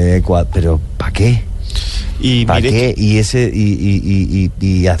de Ecuador, pero ¿para qué? ¿Para qué?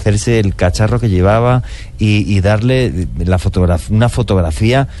 Y hacerse el cacharro que llevaba y darle una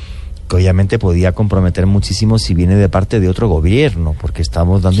fotografía que obviamente podía comprometer muchísimo si viene de parte de otro gobierno, porque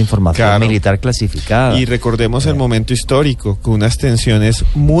estamos dando información militar clasificada. Y recordemos el momento histórico, con unas tensiones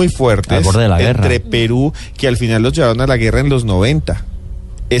muy fuertes al borde de la guerra entre Perú, que al final los llevaron a la guerra en los 90.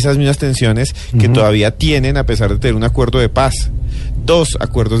 Esas mismas tensiones que todavía tienen, a pesar de tener un acuerdo de paz. 2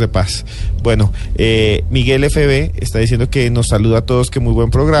 acuerdos de paz. Bueno, Miguel FB está diciendo que nos saluda a todos, que muy buen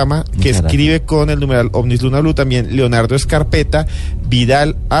programa, que escribe con el numeral Ovnis Luna BLU, también Leonardo Escarpeta,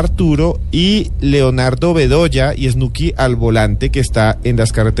 Vidal Arturo y Leonardo Bedoya y Snooki al volante, que está en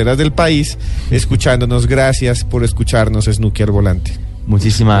las carreteras del país escuchándonos. Gracias por escucharnos, Snooki al volante.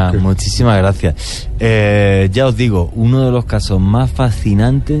 Muchísimas gracias. Ya os digo, uno de los casos más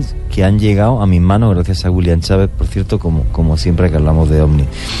fascinantes que han llegado a mis manos, gracias a William Chávez, por cierto, como siempre que hablamos de ovni.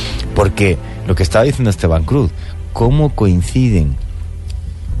 Porque lo que estaba diciendo Esteban Cruz, cómo coinciden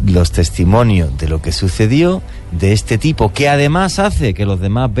los testimonios de lo que sucedió de este tipo, que además hace que los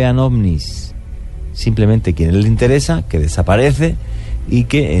demás vean ovnis simplemente quien le interesa, que desaparece, y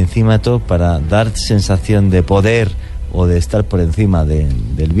que encima de todo, para dar sensación de poder o de estar por encima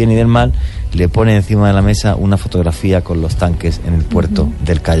del bien y del mal, le pone encima de la mesa una fotografía con los tanques en el puerto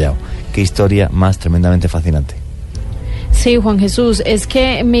del Callao. Qué historia más tremendamente fascinante. Sí, Juan Jesús, es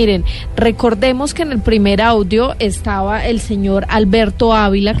que miren, recordemos que en el primer audio estaba el señor Alberto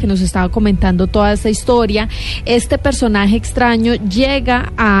Ávila, que nos estaba comentando toda esta historia. Este personaje extraño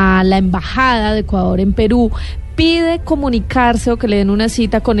llega a la embajada de Ecuador en Perú, pide comunicarse o que le den una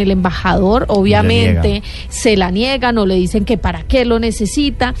cita con el embajador, obviamente se la niegan o le dicen que para qué lo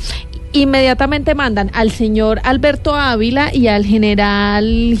necesita. Inmediatamente mandan al señor Alberto Ávila y al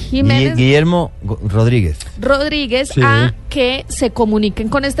general Jiménez Guillermo Rodríguez sí, a que se comuniquen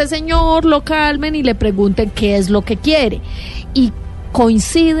con este señor, lo calmen y le pregunten qué es lo que quiere. Y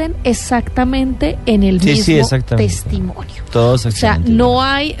coinciden exactamente en el mismo testimonio. Todos o sea, no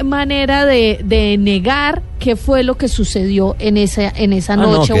hay manera de negar qué fue lo que sucedió en esa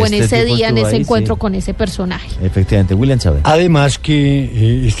noche o en ese día, en ese encuentro con ese personaje. Efectivamente, William Chávez. Además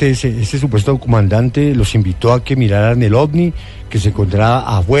que este supuesto comandante los invitó a que miraran el ovni que se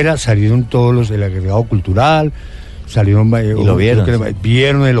encontraba afuera. Salieron todos los del agregado cultural, salieron y lo vieron,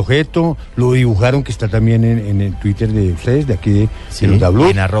 vieron el objeto, lo dibujaron, que está también en el Twitter de ustedes, de aquí de Luna BLU.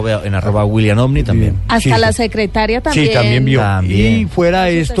 En arroba William Omni también. Hasta la secretaria también. Sí, también vio. Y fuera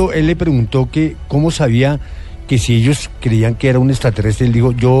de esto, él le preguntó que cómo sabía que si ellos creían que era un extraterrestre. Él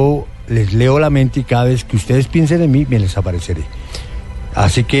dijo, yo les leo la mente y cada vez que ustedes piensen en mí, me les apareceré.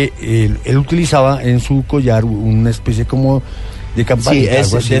 Así que él utilizaba en su collar una especie como de campanita.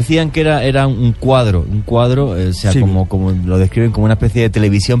 Sí, decían que era un cuadro, o sea, como lo describen como una especie de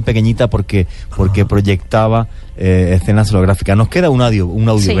televisión pequeñita porque proyectaba escenas holográficas. Nos queda un audio,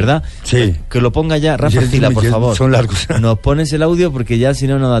 sí, ¿verdad? Sí. Que lo ponga ya, Rafa Arcila, por favor. Son largos. Nos pones el audio porque ya si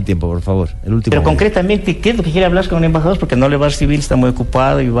no da tiempo, por favor. El último. Pero audio. Concretamente, ¿qué es lo que quiere hablar con el embajador? Porque no le va a recibir, está muy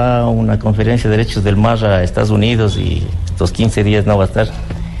ocupado y va a una conferencia de derechos del mar a Estados Unidos y estos 15 días no va a estar.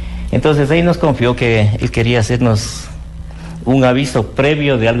 Entonces ahí nos confió que él quería hacernos un aviso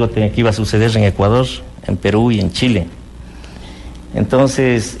previo de algo que iba a suceder en Ecuador, en Perú y en Chile.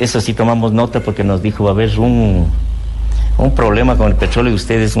 Entonces, eso sí tomamos nota porque nos dijo, va a haber un problema con el petróleo de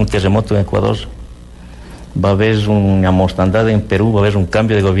ustedes, un terremoto en Ecuador, va a haber una mortandad en Perú, va a haber un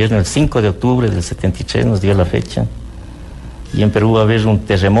cambio de gobierno el 5 de octubre del 73, nos dio la fecha, y en Perú va a haber un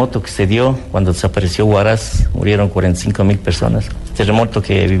terremoto que se dio cuando desapareció Huaraz, murieron 45,000 personas, terremoto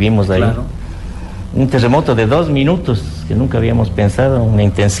que vivimos ahí. Claro. Un terremoto de 2 minutos que nunca habíamos pensado, una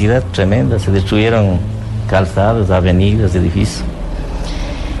intensidad tremenda, se destruyeron calzadas, avenidas, edificios.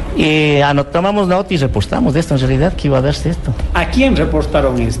 Y tomamos nota y reportamos de esto, en realidad, que iba a darse esto. ¿A quién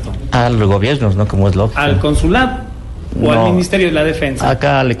reportaron esto? A los gobiernos, ¿no? Como es lógico. ¿Al consulado o al Ministerio de la Defensa?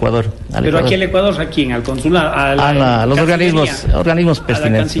 Acá al Ecuador. ¿Pero aquí al Ecuador a quién? ¿Al consulado? A los organismos pertinentes. A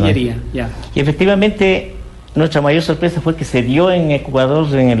la Cancillería, ya. Y efectivamente, nuestra mayor sorpresa fue que se dio en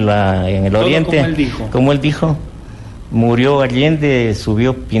Ecuador, en el oriente. Como él dijo. Murió Allende,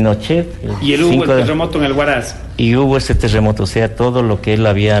 subió Pinochet. Y hubo el terremoto en el Huaraz. Y hubo ese terremoto, o sea, todo lo que él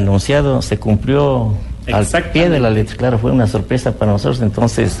había anunciado se cumplió al pie de la letra. Claro, fue una sorpresa para nosotros.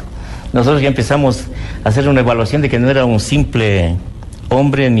 Entonces, nosotros ya empezamos a hacer una evaluación de que no era un simple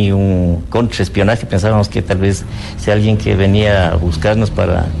hombre ni un contraespionaje. Pensábamos que tal vez sea alguien que venía a buscarnos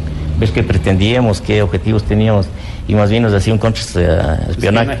para ver qué pretendíamos, qué objetivos teníamos, y más bien nos hacía un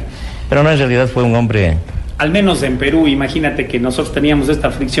contraespionaje. Pero no, en realidad fue un hombre... Al menos en Perú, imagínate que nosotros teníamos esta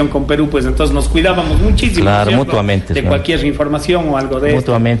fricción con Perú, pues entonces nos cuidábamos muchísimo, claro, mutuamente, de cualquier información o algo de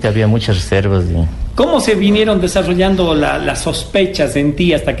mutuamente esto. Había muchas reservas. ¿Cómo se vinieron desarrollando las sospechas en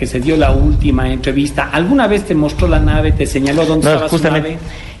ti hasta que se dio la última entrevista? ¿Alguna vez te mostró la nave, te señaló dónde estaba justamente su nave?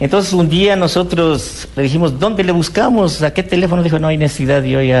 Entonces un día nosotros le dijimos, ¿dónde le buscamos? ¿A qué teléfono? Dijo, no hay necesidad,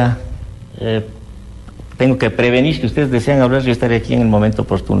 yo ya tengo que prevenir, si ustedes desean hablar, yo estaré aquí en el momento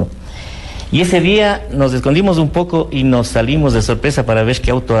oportuno. Y ese día nos escondimos un poco y nos salimos de sorpresa para ver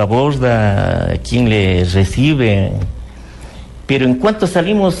qué auto aborda, quién le recibe. Pero en cuanto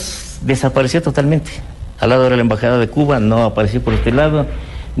salimos, desapareció totalmente. Al lado de la embajada de Cuba, no apareció por este lado,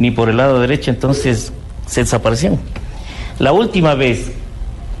 ni por el lado derecho, entonces se desapareció. La última vez,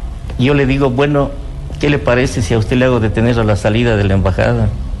 yo le digo, bueno, ¿qué le parece si a usted le hago detener a la salida de la embajada?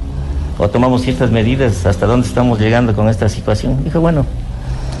 O tomamos ciertas medidas, ¿hasta dónde estamos llegando con esta situación? Dijo, bueno.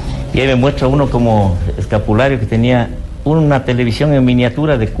 Y ahí me muestra uno como escapulario que tenía una televisión en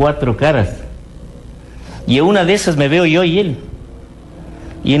miniatura de 4 caras. Y en una de esas me veo yo y él.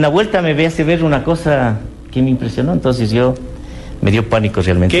 Y en la vuelta me hace ver una cosa que me impresionó. Entonces me dio pánico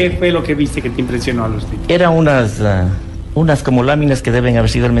realmente. ¿Qué fue lo que viste que te impresionó a los tipos? Eran unas como láminas que deben haber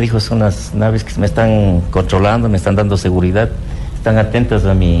sido, él me dijo, son unas naves que me están controlando, me están dando seguridad, están atentas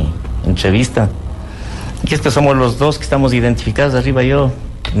a mi entrevista. que estos somos los dos que estamos identificados arriba. Yo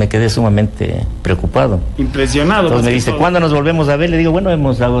me quedé sumamente preocupado. Impresionado. Entonces me dice, ¿cuándo nos volvemos a ver? Le digo, bueno,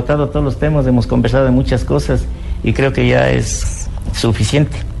 hemos agotado todos los temas, hemos conversado de muchas cosas y creo que ya es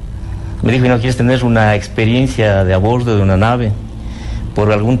suficiente. Me dijo, ¿y no quieres tener una experiencia de a bordo de una nave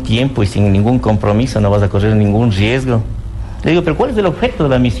por algún tiempo y sin ningún compromiso? No vas a correr ningún riesgo. Le digo, ¿pero cuál es el objeto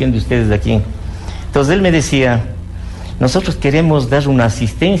de la misión de ustedes de aquí? Entonces él me decía, nosotros queremos dar una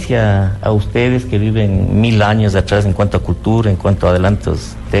asistencia a ustedes que viven 1000 años atrás en cuanto a cultura, en cuanto a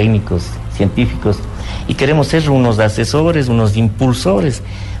adelantos técnicos, científicos, y queremos ser unos asesores, unos impulsores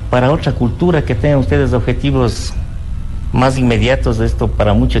para otra cultura, que tengan ustedes objetivos más inmediatos de esto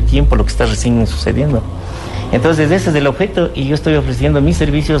para mucho tiempo, lo que está recién sucediendo. Entonces ese es el objeto y yo estoy ofreciendo mis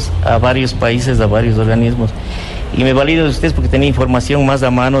servicios a varios países, a varios organismos, y me valido de ustedes porque tenía información más a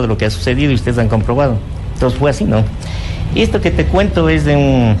mano de lo que ha sucedido y ustedes han comprobado. Entonces fue así, ¿no? Y esto que te cuento es de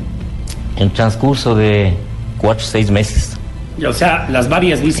un transcurso de 4 o 6 meses. O sea, las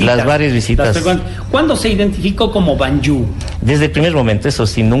varias visitas. Las varias visitas. ¿Cuándo se identificó como Banyu? Desde el primer momento, eso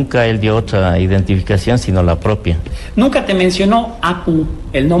sí, nunca él dio otra identificación, sino la propia. ¿Nunca te mencionó Apu,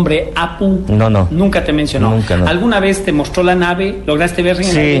 el nombre Apu? No. ¿Nunca te mencionó? Nunca, no. ¿Alguna vez te mostró la nave? ¿Lograste ver en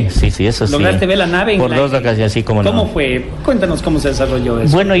la nave? Sí, eso sí. ¿Lograste ver la nave? Por 2 ocasiones, sí, como no. ¿Cómo fue? Cuéntanos cómo se desarrolló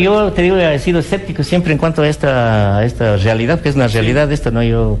eso. Bueno, yo te digo, he sido escéptico siempre en cuanto a esta realidad, que es una realidad esta, ¿no?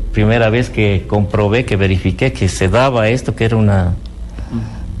 Yo primera vez que comprobé, que verifiqué que se daba esto, que era una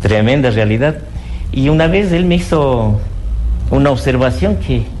tremenda realidad. Y una vez él me hizo una observación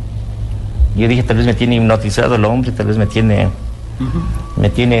que yo dije, tal vez me tiene hipnotizado el hombre, tal vez me tiene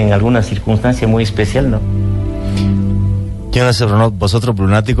en alguna circunstancia muy especial, ¿no? Yo no sé, vosotros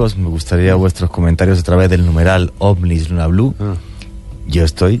lunáticos, me gustaría vuestros comentarios a través del numeral ovnis Luna BLU. Yo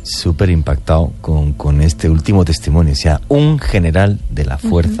estoy súper impactado con este último testimonio, o sea, un general de la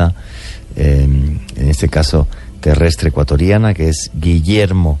fuerza, en este caso terrestre ecuatoriana, que es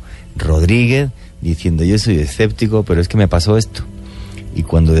Guillermo Rodríguez, diciendo, yo soy escéptico, pero es que me pasó esto. Y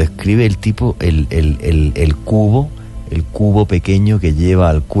cuando describe el tipo el cubo pequeño que lleva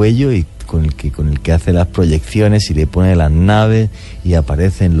al cuello y con el que hace las proyecciones y le pone las naves y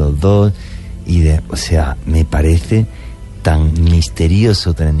aparecen los dos, o sea, me parece tan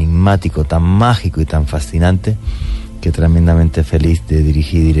misterioso, tan enigmático, tan mágico y tan fascinante, que tremendamente feliz de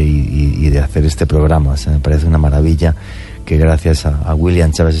dirigir y de hacer este programa. O sea, me parece una maravilla que gracias a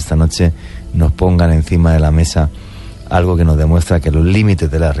William Chávez esta noche nos pongan encima de la mesa algo que nos demuestra que los límites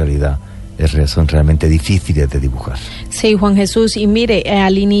de la realidad son realmente difíciles de dibujar. Sí, Juan Jesús, y mire,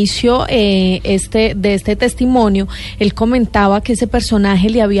 al inicio de este testimonio, él comentaba que ese personaje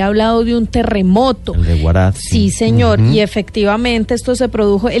le había hablado de un terremoto. El de Huaraz. Sí, señor, y efectivamente esto se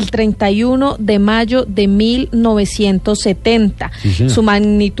produjo el 31 de mayo de 1970. Sí, su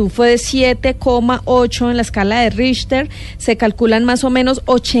magnitud fue de 7,8 en la escala de Richter. Se calculan más o menos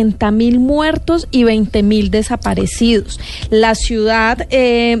 80,000 muertos y 20,000 desaparecidos. La ciudad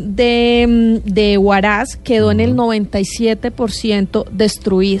de Huaraz quedó en el 97%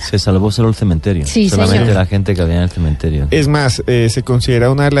 destruida. Se salvó solo el cementerio. Sí, solamente señor. La gente que había en el cementerio. Es más, se considera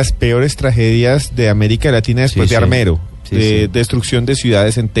una de las peores tragedias de América Latina después de Armero. Destrucción de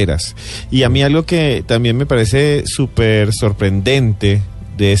ciudades enteras. Y a mí algo que también me parece súper sorprendente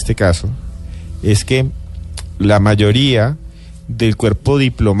de este caso es que la mayoría del cuerpo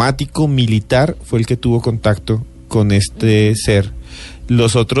diplomático militar fue el que tuvo contacto con este ser.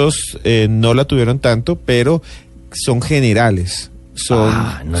 Los otros no la tuvieron tanto, pero son generales.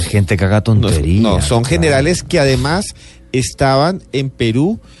 No es gente que haga tonterías. No, son generales que además estaban en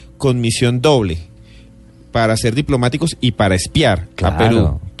Perú con misión doble, para ser diplomáticos y para espiar a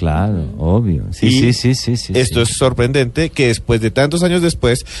Perú. Claro, obvio. Sí. Esto es sorprendente que después de tantos años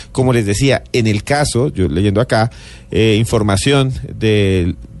después, como les decía, en el caso, yo leyendo acá, información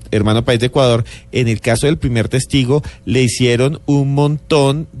del hermano país de Ecuador, en el caso del primer testigo, le hicieron un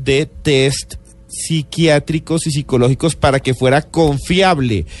montón de test psiquiátricos y psicológicos para que fuera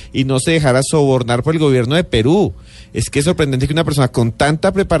confiable y no se dejara sobornar por el gobierno de Perú. Es que es sorprendente que una persona con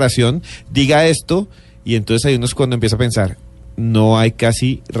tanta preparación diga esto, y entonces hay unos cuando empieza a pensar, no hay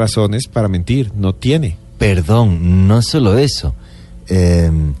casi razones para mentir, no tiene. Perdón, no solo eso,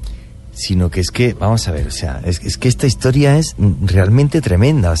 sino que es que, vamos a ver, o sea, es que esta historia es realmente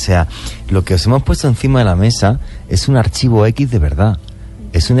tremenda. O sea, lo que os hemos puesto encima de la mesa es un archivo X de verdad,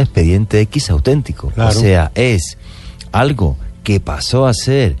 es un expediente X auténtico. Claro. O sea, es algo que pasó a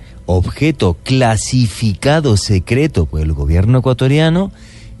ser objeto clasificado secreto por el gobierno ecuatoriano,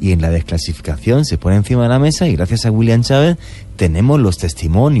 y en la desclasificación se pone encima de la mesa, y gracias a William Chávez tenemos los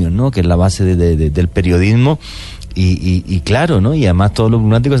testimonios, ¿no?, que es la base del periodismo, Y claro, ¿no? Y además todos los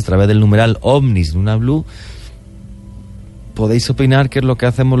lunáticos a través del numeral ovnis Luna BLU podéis opinar qué es lo que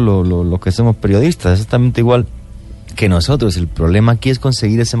hacemos los que somos periodistas, exactamente igual que nosotros. El problema aquí es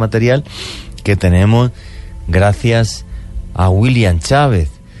conseguir ese material que tenemos gracias a William Chávez.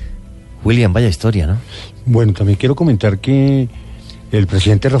 William, vaya historia, ¿no? Bueno, también quiero comentar que el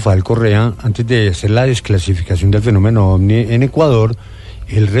presidente Rafael Correa, antes de hacer la desclasificación del fenómeno ovni en Ecuador,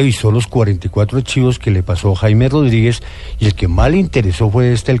 él revisó los 44 archivos que le pasó a Jaime Rodríguez, y el que más le interesó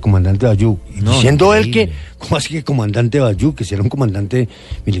fue el comandante BLU. Diciendo él que, ¿cómo así que comandante BLU? Que si era un comandante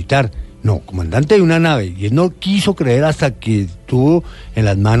militar. No, comandante de una nave. Y él no quiso creer hasta que tuvo en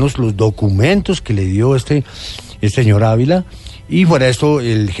las manos los documentos que le dio este señor Ávila, y fuera esto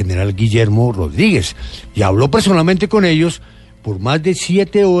el general Guillermo Rodríguez. Y habló personalmente con ellos por más de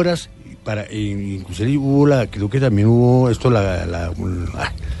 7 horas. Inclusive hubo creo que también hubo esto, la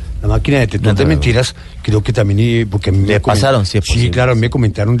máquina de detector de mentiras, creo que también, porque a mí me pasaron, si es posible. Sí, claro, me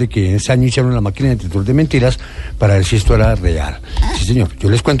comentaron de que ese año hicieron la máquina de detector de mentiras para ver si esto era real. Sí, señor, yo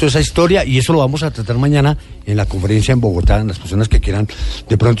les cuento esa historia y eso lo vamos a tratar mañana en la conferencia en Bogotá, en las personas que quieran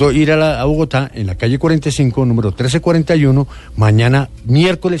de pronto ir a Bogotá, en la calle 45, número 1341, mañana,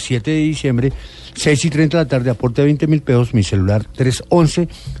 miércoles 7 de diciembre, 6:30 de la tarde, aporte de 20.000 pesos, mi celular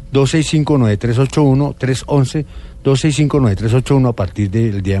 311-265-9381, 311-265-9381 a partir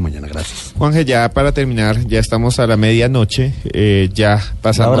del día de mañana. Gracias. Juanje, ya para terminar, ya estamos a la medianoche, ya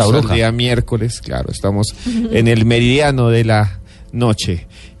pasamos al día miércoles, claro, estamos en el meridiano de la noche.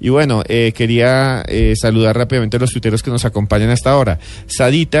 Y bueno, quería saludar rápidamente a los tuiteros que nos acompañan hasta ahora.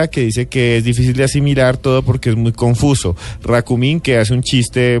 Sadita, que dice que es difícil de asimilar todo porque es muy confuso. Racumín, que hace un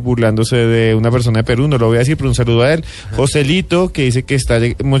chiste burlándose de una persona de Perú, no lo voy a decir, pero un saludo a él. Joselito, que dice que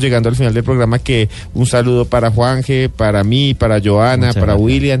estamos llegando al final del programa, que un saludo para Juanje, para mí, para Joana, muchas para gracias.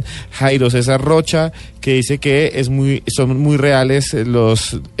 William. Jairo César Rocha, que dice que son muy reales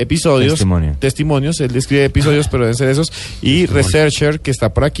los episodios. Testimonios, él describe episodios, pero deben ser esos. Y Researcher, que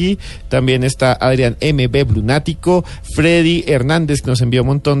está por aquí. También está Adrián M.B. Blunático, Freddy Hernández, que nos envió un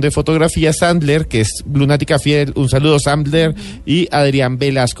montón de fotografías, Sandler, que es Blunática Fiel, un saludo Sandler, y Adrián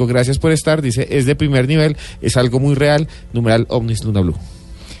Velasco, gracias por estar, dice, es de primer nivel, es algo muy real, numeral ovnis Luna BLU.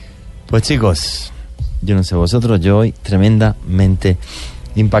 Pues chicos, yo no sé vosotros, yo hoy tremendamente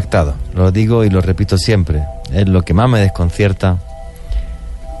impactado, lo digo y lo repito siempre, es lo que más me desconcierta,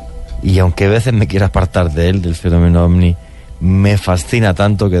 y aunque a veces me quiera apartar de él, del fenómeno ovni, me fascina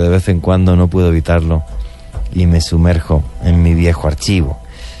tanto que de vez en cuando no puedo evitarlo y me sumerjo en mi viejo archivo,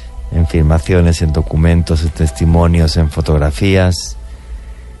 en filmaciones, en documentos, en testimonios, en fotografías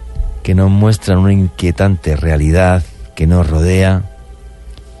que nos muestran una inquietante realidad que nos rodea,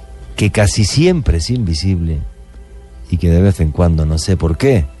 que casi siempre es invisible y que de vez en cuando, no sé por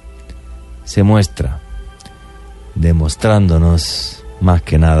qué, se muestra, demostrándonos más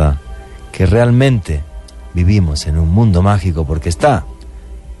que nada que realmente vivimos en un mundo mágico porque está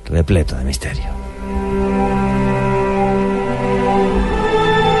repleto de misterio.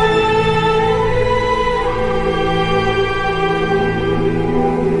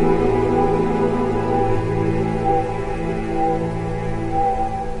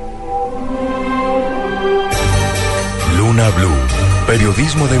 Luna BLU,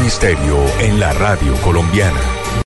 periodismo de misterio en la radio colombiana.